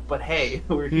myself, but hey,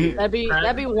 we're here. that'd be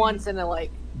Practically- once in a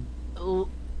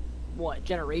what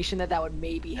generation that would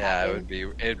maybe Yeah, happen.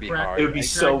 it'd be Right. hard. It would be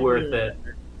so worth it.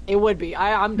 It would be.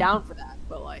 I'm down for that,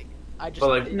 but like I just But,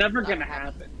 like, it's Never not gonna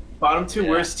happen. Bottom 2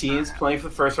 Yeah. worst teams playing for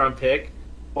the first round pick,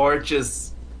 or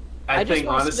just I just think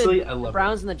want to see honestly, the I love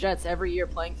Browns and the Jets every year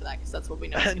playing for that because that's what we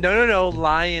know. No.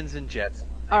 Lions and Jets.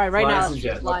 All right, right Lions now and it's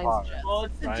just Jets. Lions and Jets. Well,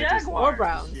 it's the Lions Jaguars. Or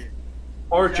Browns. it.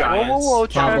 Or Giants. Whoa,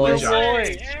 Cowboys.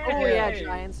 Giants. Oh yeah,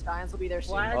 Giants. Giants will be there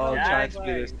soon. Oh, Giants will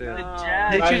be there The soon.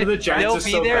 Jags. They should- The Giants they'll are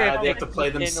be so there bad if they have they to play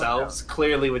keep Daniel themselves.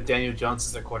 Clearly, with Daniel Jones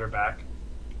as their quarterback.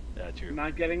 Yeah, true. I'm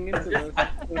not getting into this.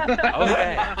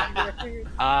 Okay.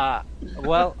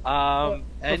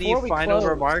 Any Before we final close,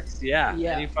 remarks? Yeah.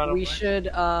 Yeah, Any final we remarks?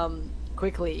 should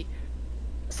quickly,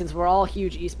 since we're all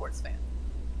huge esports fans.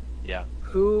 Yeah.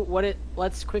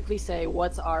 Let's quickly say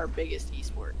what's our biggest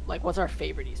esport? Like, what's our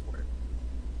favorite esport?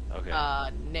 Okay.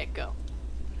 Nick, go.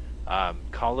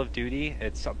 Call of Duty.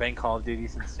 It's been Call of Duty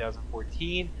since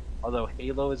 2014. Although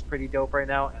Halo is pretty dope right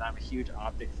now, and I'm a huge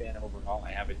Optic fan overall.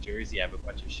 I have a jersey. I have a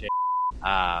bunch of shit.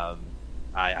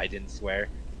 I didn't swear.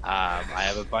 I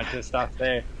have a bunch of stuff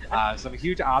there. So I'm a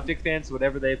huge Optic fan. So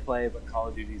whatever they play, but Call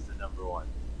of Duty is the number one.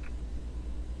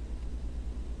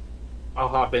 I'll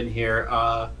hop in here.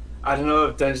 I don't know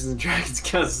if Dungeons and Dragons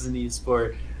counts as an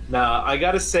esport. Nah, I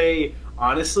gotta say,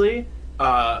 honestly,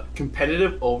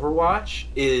 competitive Overwatch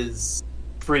is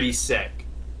pretty sick.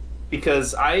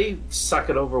 Because I suck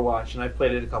at Overwatch and I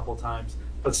played it a couple times.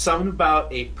 But something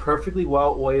about a perfectly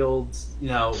well-oiled,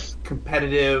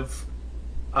 competitive,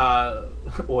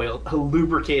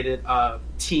 lubricated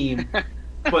team,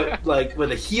 but like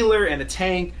with a healer and a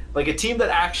tank, like a team that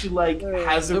actually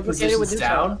has their Lubricated with positions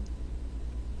down,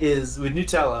 is with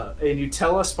Nutella. A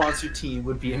Nutella sponsored team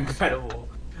would be incredible.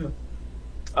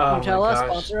 Oh my Nutella,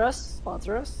 gosh.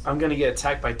 sponsor us. I'm gonna get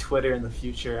attacked by Twitter in the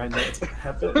future. I know it's gonna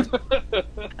happen.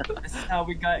 This is how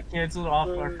we got canceled off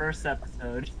our first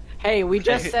episode. Hey, we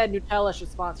just said Nutella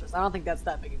should sponsor us. I don't think that's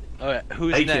that big of a deal. Okay,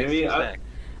 who's Are you next? kidding me? Who's next?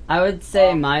 I would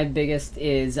say my biggest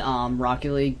is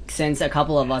Rocket League. Since a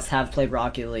couple of us have played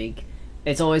Rocket League,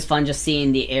 it's always fun just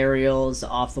seeing the aerials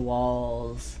off the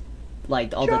walls,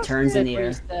 like all the turns in the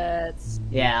air. Resets.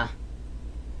 Yeah.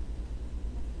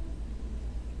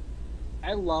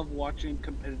 I love watching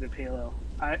competitive Halo.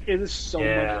 It is so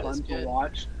Yeah. much fun That's to good.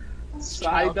 watch. So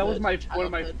that was one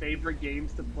of my favorite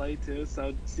games to play too.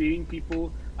 So seeing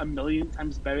people a million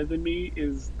times better than me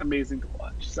is amazing to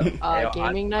watch. So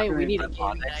Gaming night. We need a I'm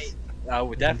gaming Onyx.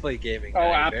 night. Definitely gaming. oh,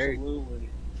 night. Very- absolutely.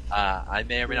 I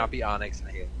may or may not be Onyx and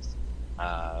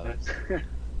Halos.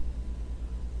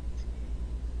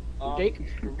 Jake?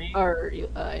 For me, Or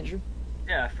Andrew?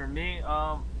 yeah, for me,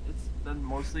 it's been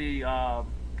mostly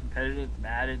competitive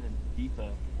Madden and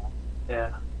FIFA.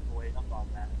 Yeah. Way up on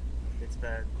that. It's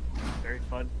been very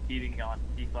fun competing on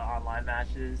FIFA online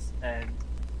matches and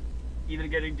either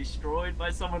getting destroyed by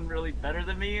someone really better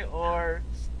than me, or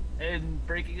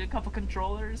breaking a couple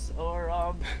controllers,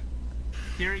 or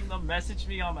hearing them message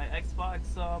me on my Xbox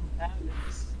app and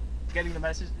just getting the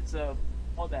messages of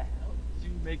how the hell did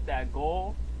you make that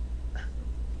goal?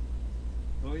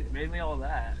 Mainly all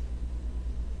that.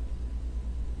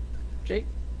 Jake?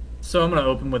 So I'm gonna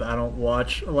open with I don't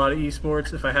watch a lot of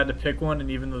esports. If I had to pick one,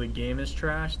 and even though the game is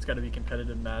trash, it's got to be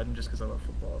competitive Madden, just because I love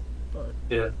football. But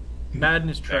Yeah. Madden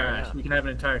is Fair trash. enough. We can have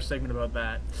an entire segment about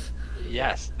that.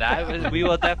 Yes, we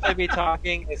will definitely be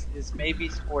talking. This may be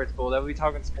sports, but we'll be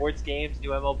talking sports games. New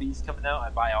MLBs coming out.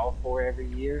 I buy all 4 every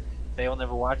year. They will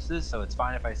never watch this, so it's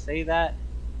fine if I say that.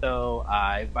 So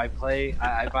I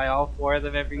buy all 4 of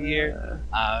them every year.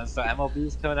 So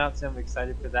MLB's coming out, so I'm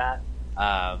excited for that.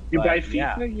 You but, buy FIFA?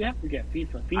 Yeah. You have to get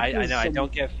FIFA. FIFA I is know. I so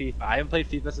don't get FIFA. I haven't played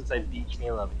FIFA since I beat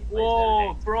Caleb. And he plays Whoa,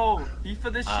 every day. bro!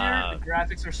 FIFA this year, Um, the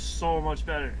graphics are so much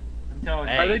better. I'm telling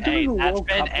you. Are they Hey, doing the that's World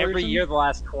been Cup every version? year the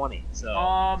last 20.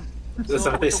 So That's what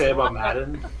they with the say about World Cup-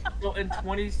 Madden. So in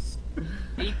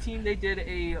 2018, they did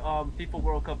a FIFA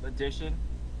World Cup edition.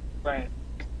 Right.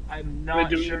 I'm Are they not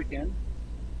doing sure. it again?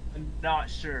 I'm not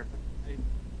sure. But they've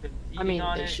been I mean, eating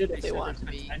on they it. should if they said want there's to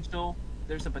be. potential.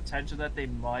 There's a potential that they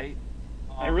might.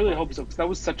 I really but hope so, because that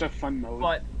was such a fun mode.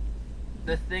 But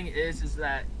the thing is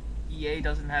that EA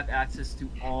doesn't have access to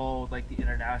all like the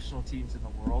international teams in the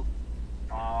world.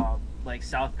 Like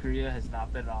South Korea has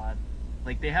not been on.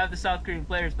 Like they have the South Korean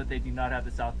players, but they do not have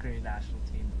the South Korean national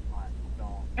team on at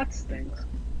all. That stinks.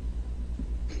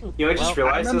 You know, I just Well,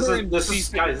 realized I remember this is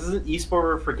guys. This is an esport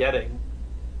we're forgetting.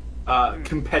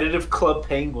 Competitive Club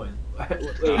Penguin.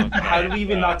 How do we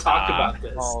even not talk about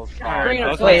this? Bring it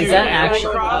up. Wait, is that Dude, actually-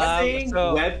 Animal Crossing,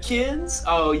 so- Webkins?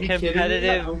 Oh, you kidding me?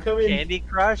 competitive I'm coming. Candy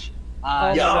Crush.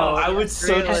 Yo, So, I would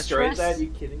so really- destroy that. Are you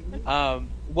kidding me?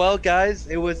 Well, guys,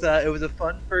 it was a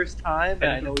fun first time,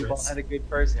 and I know we've all had a good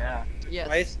first Yeah. Yes.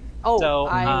 twice. Oh, So,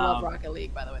 I love Rocket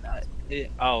League, by the way. That was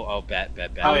Bet.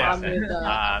 Oh, yeah. I'm with,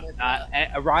 I'm with,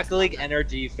 A Rocket League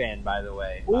NRG fan, by the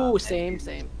way. Ooh, And-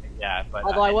 same. Yeah, but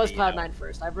Although I was and, you know, Cloud9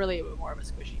 first. I'm really more of a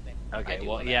squishy thing. Okay, do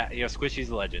well, love yeah, Squishy's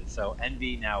a legend, so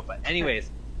NB now. But anyways,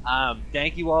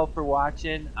 thank you all for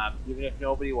watching. Even if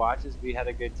nobody watches, we had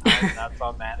a good time, and that's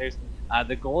all that matters.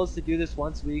 The goal is to do this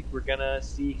once a week. We're gonna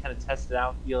test it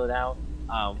out, feel it out.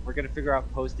 We're gonna figure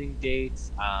out posting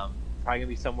dates. Probably gonna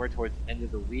be somewhere towards the end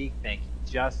of the week. Thank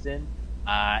you, Justin.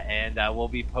 And we'll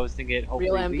be posting it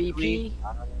hopefully Real MVP. weekly.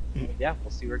 Yeah, we'll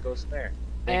see where it goes from there.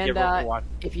 Thank you And everyone for watching.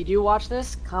 if you do watch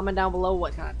this, comment down below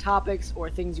what kind of topics or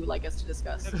things you'd like us to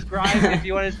discuss. Subscribe if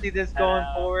you want to see this going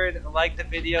forward. Like the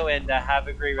video and have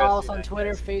a great rest Follow of us your on night,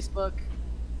 Twitter, guys. Facebook.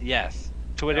 Yes,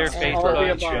 Twitter, And Facebook, all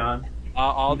the above. Patreon.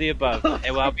 all the above.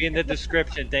 And will be in the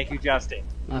description. Thank you, Justin.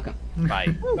 Okay.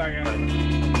 Bye. Sorry,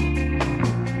 guys.